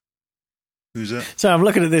is. Who's that? So I'm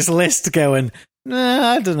looking at this list going,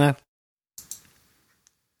 I don't know.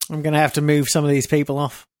 I'm going to have to move some of these people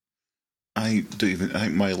off. I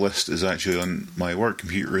think my list is actually on my work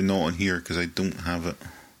computer and not on here because I don't have it.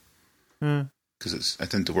 Because I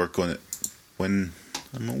tend to work on it when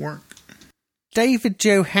I'm at work. David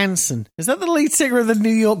Johansen. Is that the lead singer of the New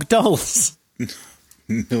York Dolls?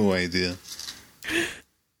 No idea.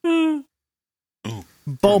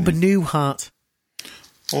 Bob Newhart.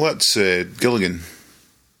 Well, that's Gilligan,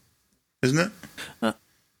 isn't it?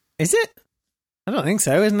 Is it? I don't think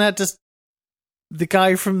so. Isn't that just the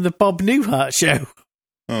guy from the Bob Newhart show?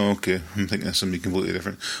 Oh, okay. I'm thinking of somebody completely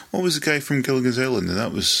different. What was the guy from Gilligan's Island?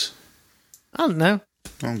 That was... I don't know.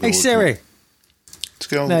 Hey, Siri.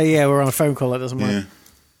 No, yeah, we're on a phone call. That doesn't work. Yeah.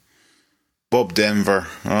 Bob Denver.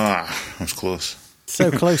 That was close. So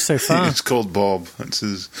close so far. It's called Bob. That's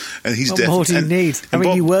his... And he's what more do you need? I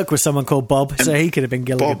mean, you work with someone called Bob, so he could have been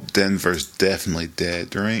Gilligan. Bob Denver's definitely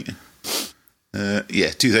dead, right?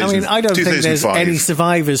 Yeah, 2000. I mean, I don't think there's any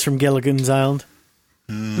survivors from Gilligan's Island.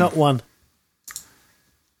 Not one.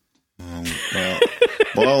 Well,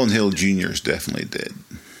 Alan Hill Jr. is definitely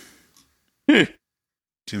dead.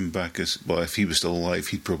 Jim Backus, well, if he was still alive,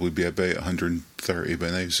 he'd probably be about 130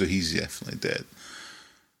 by now, so he's definitely dead.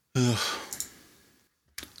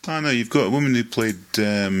 I know, you've got a woman who played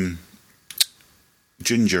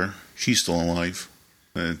Ginger. She's still alive.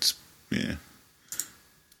 It's, yeah.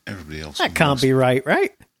 Everybody else. That can't be right?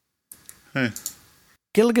 Hey.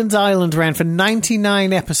 Gilligan's Island ran for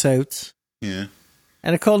 99 episodes. Yeah.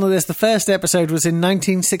 And according to this, the first episode was in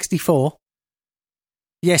 1964.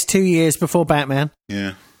 Yes, 2 years before Batman.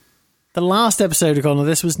 Yeah. The last episode, according to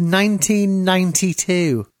this, was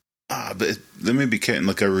 1992. But they may be counting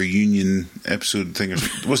like a reunion episode thing.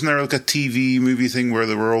 Wasn't there like a TV movie thing where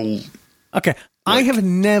they were all... Okay, I have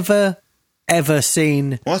never, ever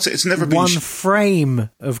san it's never been one frame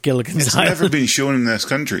of Gilligan's Island. It's never been shown in this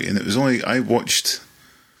country, and it was only... I watched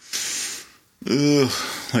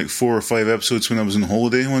like 4 or 5 episodes when I was on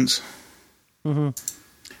holiday once. Mm-hmm.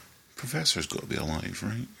 Professor's got to be alive,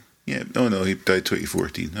 right? Yeah. Oh, no, he died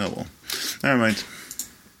 2014. Oh, well. Never mind.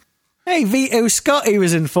 Hey, Vito Scotti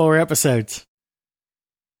was in 4 episodes.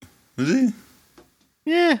 Was he?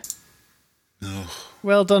 Yeah. Oh.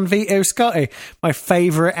 Well done, Vito Scotti. My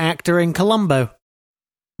favourite actor in Columbo.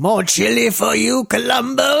 More chili for you,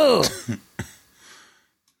 Columbo!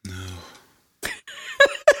 No.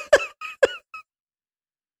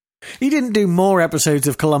 He didn't do more episodes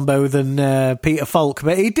of Columbo than Peter Falk,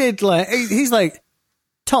 but he did, he's like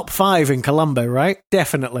top 5 in Columbo, right?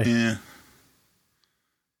 Definitely. Yeah.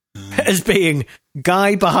 as being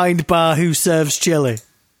guy behind bar who serves chili.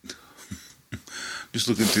 Just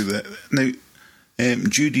looking through that. Now,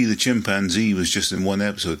 Judy the chimpanzee was just in one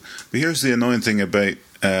episode. But here's the annoying thing about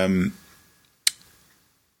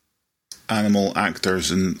animal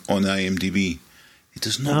actors on IMDb. It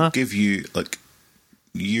does not give you, like,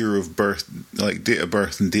 year of birth, like date of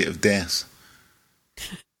birth and date of death.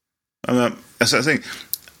 That's the thing.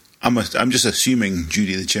 I'm just assuming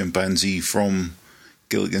Judy the chimpanzee from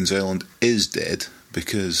Gilligan's Island is dead,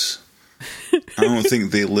 because I don't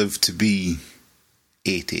think they live to be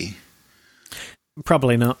 80.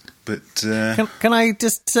 Probably not. But can I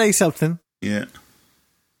just say something? Yeah.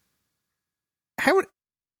 How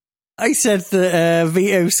I said that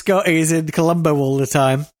Vito Scotti is in Columbo all the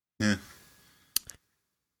time. Yeah.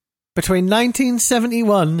 Between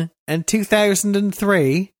 1971 and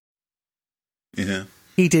 2003, yeah,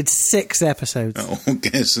 he did 6 episodes. Oh, I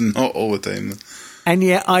guess not all the time. And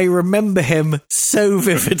yet I remember him so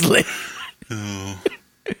vividly. Oh.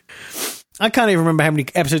 I can't even remember how many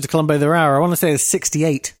episodes of Columbo there are. I want to say there's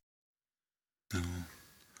 68. Oh.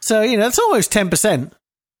 So, it's almost 10%.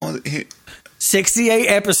 Well, 68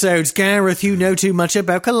 episodes. Gareth, you know too much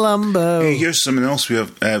about Columbo. Hey, here's something else we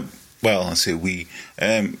have. Well, I say we,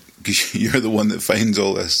 because you're the one that finds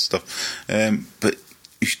all this stuff. But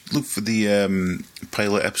you should look for the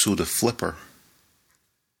pilot episode of Flipper.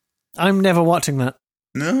 I'm never watching that.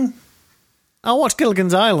 No? I'll watch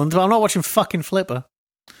Gilligan's Island, but I'm not watching fucking Flipper.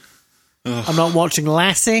 Ugh. I'm not watching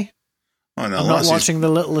Lassie. Oh, no, I'm not watching The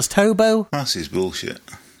Littlest Hobo. Lassie's bullshit.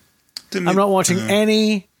 I'm not watching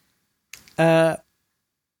any pet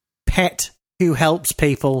who helps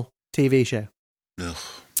people TV show. Ugh.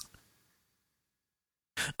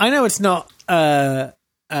 I know it's not a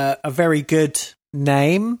very good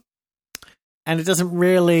name, and it doesn't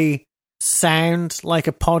really sound like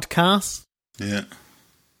a podcast. Yeah.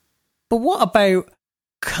 But what about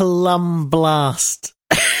Columblast?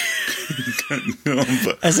 No,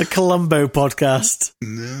 as a Columbo podcast?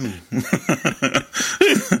 No.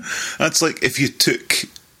 That's like if you took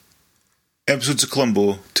episodes of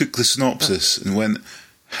Columbo, took the synopsis, and went,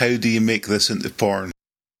 how do you make this into porn?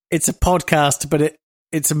 It's a podcast, but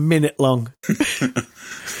it's a minute long.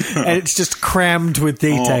 And it's just crammed with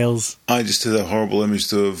details. Oh, I just had a horrible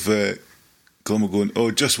image of Columbo going,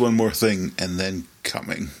 oh, just one more thing, and then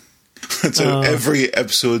coming. That's how every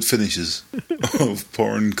episode finishes of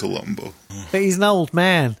Porn Columbo. But he's an old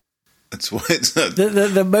man. That's why it's not.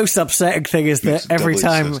 The most upsetting thing is that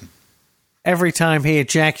every time he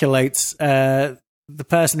ejaculates, the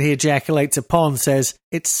person he ejaculates upon says,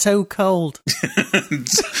 "It's so cold."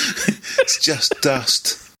 It's just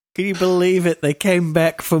dust. Can you believe it? They came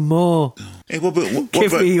back for more. Hey, what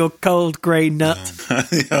Give me your cold grey nut.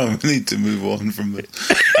 Yeah, we need to move on from this.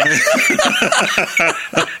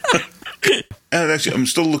 And actually, I'm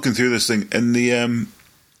still looking through this thing, and the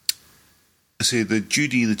the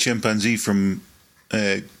Judy the chimpanzee from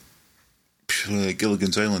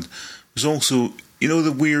Gilligan's Island was also,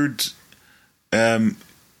 the weird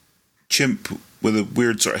chimp with a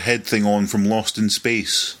weird sort of head thing on from Lost in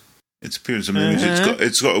Space. It appears in the image.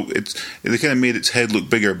 They kind of made its head look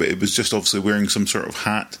bigger, but it was just obviously wearing some sort of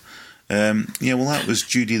hat. That was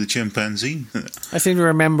Judy the chimpanzee. I seem to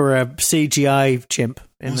remember a CGI chimp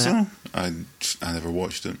in that. I never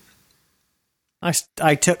watched it. I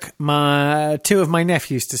took two of my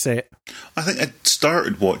nephews to see it. I think I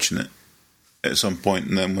started watching it at some point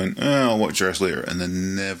and then went, I'll watch the rest later, and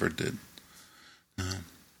then never did.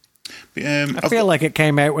 But, I feel like it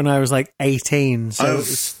came out when I was like 18. So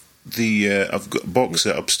I've got a box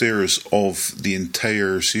set upstairs of the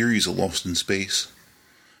entire series of Lost in Space.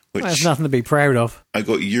 Which there's nothing to be proud of. I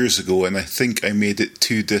got years ago, and I think I made it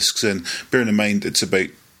 2 discs in. Bearing in mind, it's about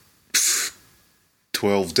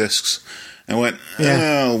 12 discs. I went,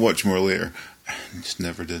 I'll watch more later. I just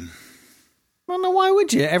never did. Well, no, why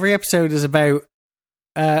would you? Every episode is about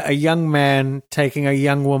a young man taking a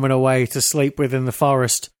young woman away to sleep with in the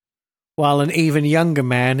forest, while an even younger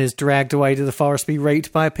man is dragged away to the forest to be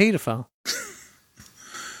raped by a paedophile.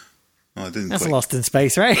 Oh, That's Lost in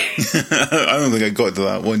Space, right? I don't think I got to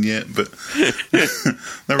that one yet, but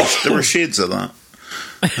there were shades of that.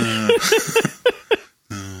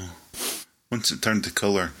 Once it turned to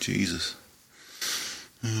colour, Jesus.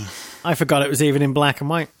 I forgot it was even in black and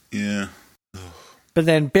white. Yeah. But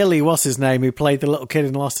then Billy, what's his name, who played the little kid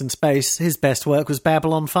in Lost in Space, his best work was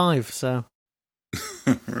Babylon 5, so...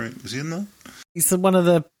 Right, was he in that? He's one of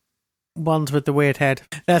the ones with the weird head.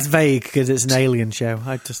 That's vague because it's an alien show.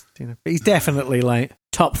 But he's definitely like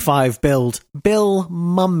top 5 build. Bill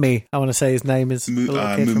Mummy, I want to say his name is. The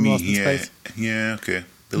little kid from Lost in Space. Yeah, okay.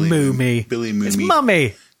 Mummy. Billy Mummy. It's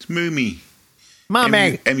Mummy. It's Mummy.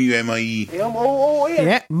 Mummy. M-U-M-I-E. M-O-O-M.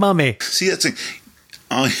 Yeah, Mummy. See, that's it.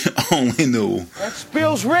 I only know That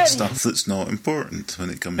spill's ready. stuff that's not important when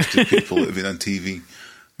it comes to people that have been on TV.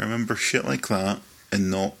 I remember shit like that and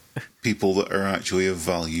not people that are actually of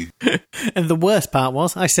value. And the worst part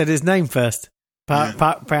was, I said his name first.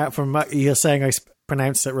 Apart from you're saying I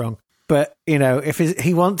pronounced it wrong. But, you know, if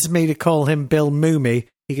he wants me to call him Bill Moomie,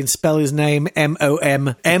 he can spell his name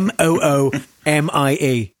M-O-M-M-O-O-M-I-E.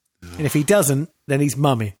 And if he doesn't, then he's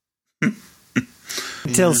Mummy.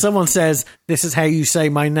 Until someone says, this is how you say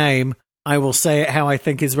my name, I will say it how I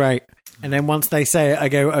think is right. And then once they say it, I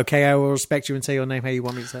go, okay, I will respect you and say your name how you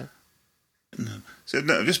want me to say it. No. So,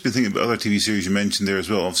 no, I've just been thinking about other TV series you mentioned there as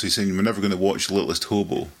well, obviously saying we're never going to watch Littlest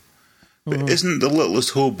Hobo. But isn't The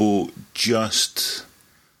Littlest Hobo just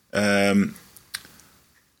Highway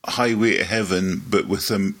to Heaven, but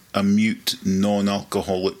with a mute,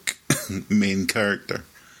 non-alcoholic main character?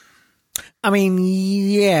 I mean,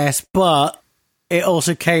 yes, but it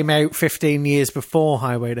also came out 15 years before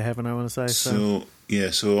Highway to Heaven, I want to say.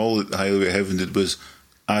 So all that Highway to Heaven did was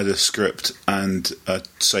add a script and a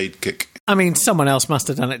sidekick. I mean, someone else must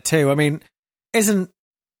have done it too. I mean, isn't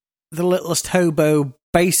The Littlest Hobo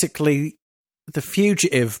basically The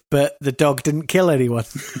Fugitive, but the dog didn't kill anyone?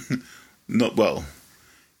 Not well.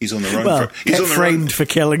 He's on the run. Well, he's framed for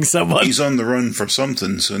killing someone. He's on the run for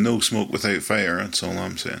something, so no smoke without fire. That's all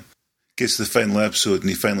I'm saying. Gets to the final episode and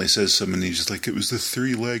he finally says something and he's just like, it was the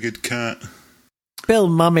three-legged cat. Bill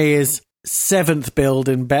Mummy is 7th build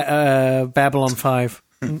in Babylon 5.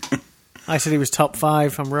 I said he was top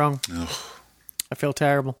 5. I'm wrong. Ugh. I feel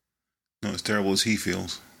terrible. Not as terrible as he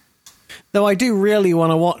feels. Though I do really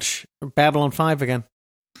want to watch Babylon 5 again.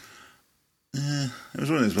 Yeah, it was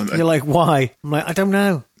one of those ones. You're like, why? I'm like, I don't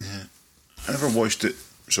know. Yeah, I never watched it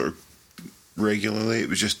sort of regularly. It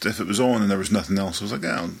was just if it was on and there was nothing else, I was like,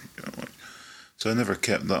 so I never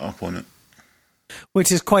kept that up on it.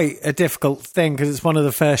 Which is quite a difficult thing because it's one of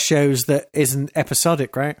the first shows that isn't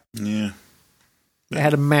episodic, right? Yeah. It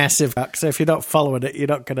had a massive arc, so if you're not following it, you're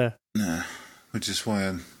not gonna. Nah, which is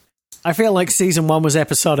why I feel like season 1 was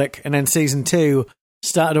episodic, and then season 2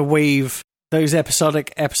 started to weave those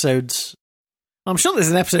episodic episodes. I'm sure there's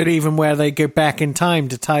an episode even where they go back in time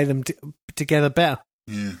to tie them together better.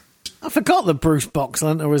 Yeah. I forgot that Bruce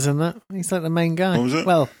Boxleitner was in that. He's like the main guy. What was it?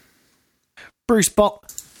 Well, Bruce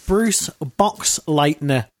Boxleitner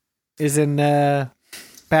is in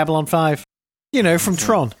Babylon 5. You know, from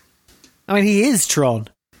Tron. I mean, he is Tron.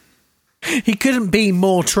 He couldn't be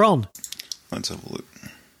more Tron. Let's have a look.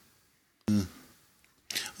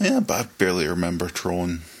 Yeah, but I barely remember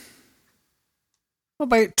Tron. What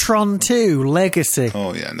about Tron 2, Legacy?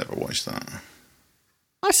 Oh, yeah, I never watched that.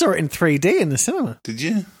 I saw it in 3D in the cinema. Did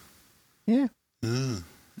you? Yeah.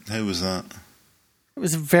 How was that? It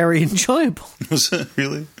was very enjoyable. Was it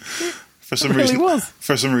really? For some it really reason, was.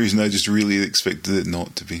 For some reason, I just really expected it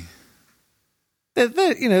not to be.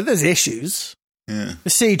 There's issues. Yeah. The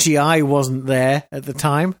CGI wasn't there at the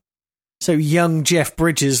time. So young Jeff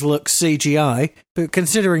Bridges looks CGI. But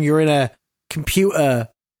considering you're in a computer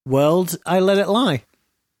world, I let it lie.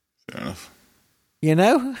 Fair enough. You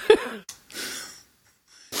know?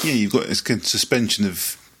 Yeah, you've got this kind of suspension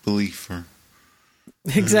of belief.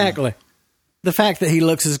 Exactly. The fact that he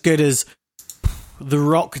looks as good as The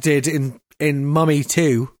Rock did in Mummy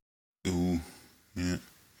 2. Ooh, yeah.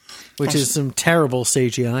 Which is some terrible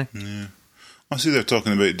CGI. Yeah. I see they're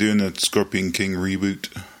talking about doing a Scorpion King reboot.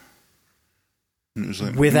 And it was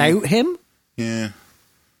like, without him? Yeah.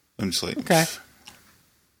 I'm just like... Okay.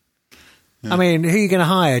 Yeah. I mean, who are you going to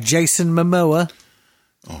hire? Jason Momoa?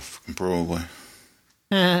 Oh, fucking probably.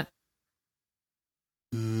 Eh.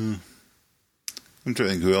 I'm trying to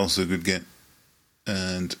think who else I could get.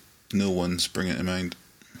 And no one's bringing it to mind.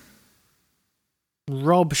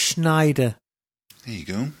 Rob Schneider. There you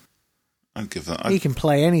go. I'd give that... He can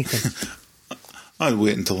play anything. I'd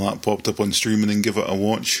wait until that popped up on streaming and give it a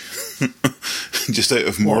watch. Just out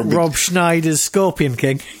of morbid... Rob Schneider's Scorpion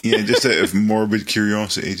King? Yeah, just out of morbid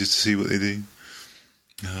curiosity, just to see what they do.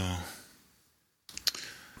 Oh.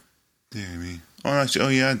 Dear me. Oh,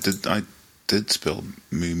 actually, I did spell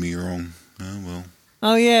Mummy wrong. Oh, well.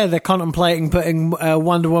 Oh, yeah, they're contemplating putting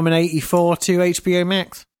Wonder Woman 84 to HBO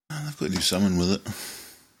Max. Oh, they've got to do something with it.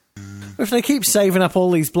 If they keep saving up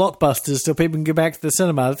all these blockbusters so people can go back to the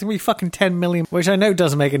cinema, it's going to be fucking 10 million, which I know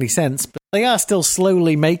doesn't make any sense, but they are still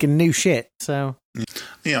slowly making new shit, so...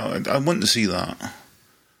 Yeah, I want to see that.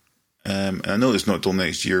 And I know it's not till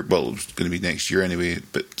next year, well, it's going to be next year anyway,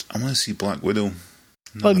 but I want to see Black Widow.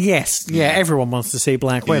 Well, yes, yeah, everyone wants to see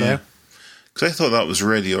Black Widow. Because I thought that was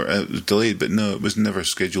ready, or it was delayed, but no, it was never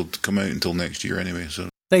scheduled to come out until next year anyway, so...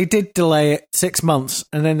 they did delay it 6 months,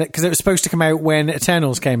 and then because it was supposed to come out when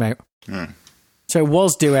Eternals came out. So it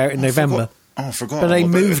was due out in November. I forgot but they all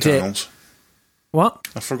about moved Eternals. it. What?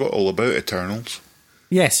 I forgot all about Eternals.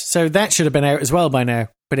 Yes, so that should have been out as well by now,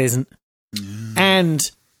 but isn't.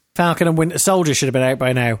 And Falcon and Winter Soldier should have been out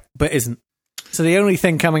by now, but isn't. So the only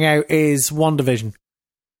thing coming out is WandaVision.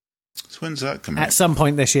 So when's that coming out? At some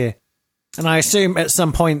point this year. And I assume at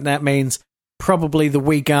some point that means probably the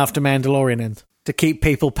week after Mandalorian ends, to keep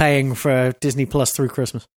people paying for Disney Plus through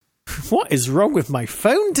Christmas. What is wrong with my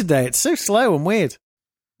phone today? It's so slow and weird.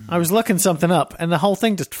 I was looking something up and the whole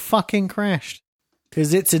thing just fucking crashed.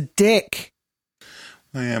 Because it's a dick.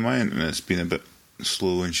 Oh, yeah, my internet's been a bit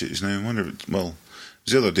slow and shit now. I wonder if it was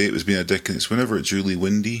the other day it was being a dick, and it's whenever it's really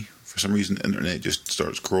windy, for some reason the internet just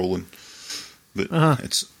starts crawling. But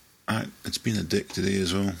it's been a dick today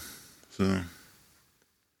as well. So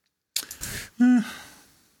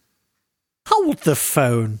Hold the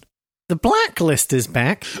phone. The Blacklist is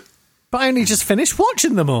back, but I only just finished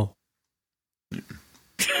watching them all.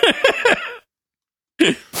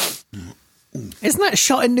 Isn't that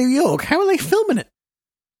shot in New York? How are they filming it?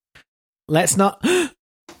 Let's not...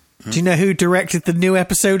 Do you know who directed the new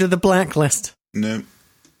episode of The Blacklist? No.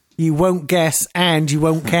 You won't guess and you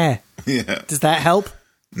won't care. Yeah. Does that help?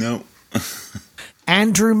 No.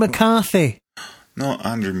 Andrew McCarthy. Not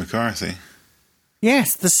Andrew McCarthy.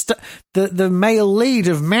 Yes, the male lead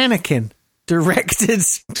of Mannequin directed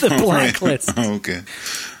The Blacklist. Oh, okay.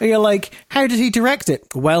 And you're like, how did he direct it?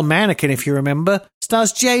 Well, Mannequin, if you remember,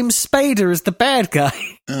 stars James Spader as the bad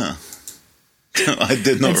guy. Oh. I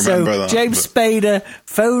did not remember that. James Spader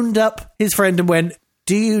phoned up his friend and went,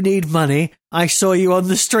 do you need money? I saw you on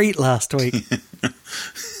the street last week.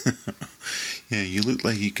 Yeah, you look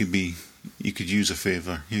like you could use a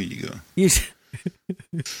favour. Here you go. Is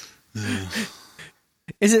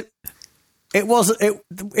it? It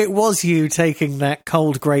was you taking that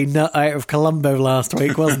cold grey nut out of Columbo last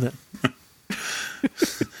week, wasn't it?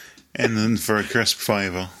 And then for a crisp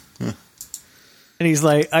 £5. And he's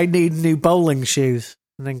like, I need new bowling shoes.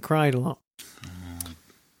 And then cried a lot.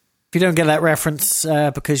 If you don't get that reference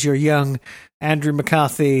because you're young, Andrew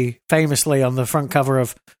McCarthy famously on the front cover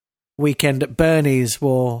of Weekend at Bernie's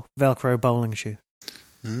wore Velcro bowling shoes.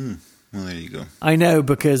 Well, there you go. I know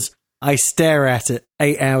because I stare at it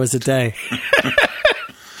 8 hours a day.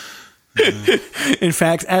 In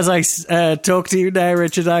fact, as I talk to you now,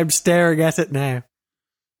 Richard, I'm staring at it now.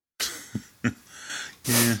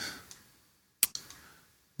 Yeah.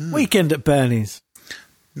 Weekend at Bernie's.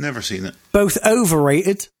 Never seen it. Both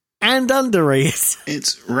overrated and underrated.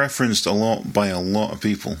 It's referenced a lot by a lot of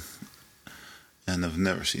people, and I've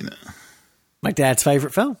never seen it. My dad's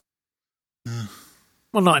favourite film.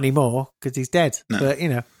 Well, not anymore, because he's dead. No. But, you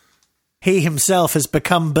know, he himself has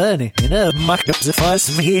become Bernie. You know, me. You know,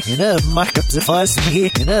 me. You know,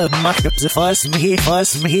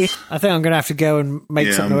 me. I think I'm going to have to go and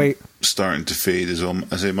make something to eat. Starting to fade as well.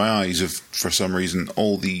 I say my eyes have, for some reason,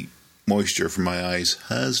 all the moisture from my eyes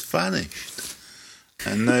has vanished.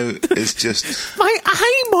 And now it's just my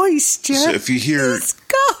eye moisture. So if you hear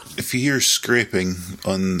scraping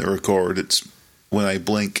on the record, it's when I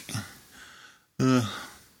blink. Well,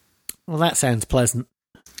 that sounds pleasant.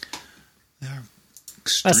 They're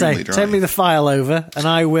extremely dry. Send me the file over, and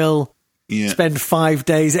I will spend 5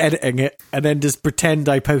 days editing it, and then just pretend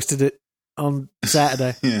I posted it on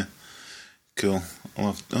Saturday. Yeah, cool.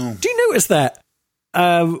 Do you notice that?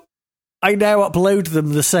 I now upload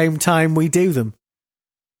them the same time we do them.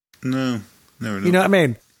 No, never. You know what I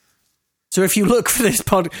mean? So if you look for this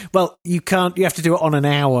pod, well, you can't. You have to do it on an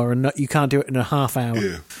hour, and you can't do it in a half hour.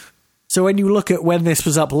 Yeah. So when you look at when this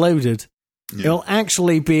was uploaded, it'll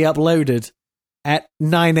actually be uploaded at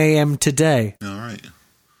 9 a.m. today. All right.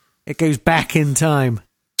 It goes back in time.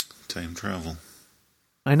 Time travel.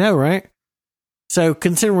 I know, right? So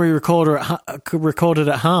considering we recorded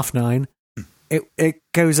at 9:30, it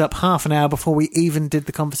goes up half an hour before we even did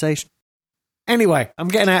the conversation. Anyway, I'm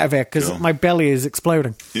getting out of here because my belly is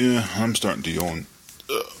exploding. Yeah, I'm starting to yawn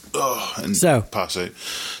and pass out.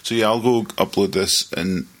 So yeah, I'll go upload this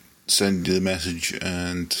and send you the message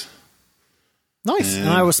and... Nice, and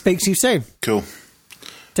I will speak to you soon. Cool.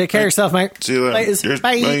 Take care of yourself, mate. See you later. Cheers.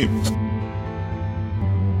 Bye. Bye.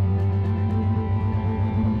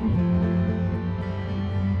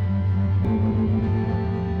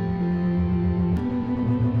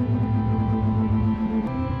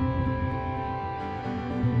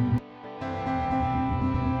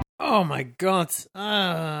 Oh my God. It's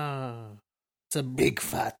a big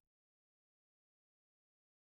fat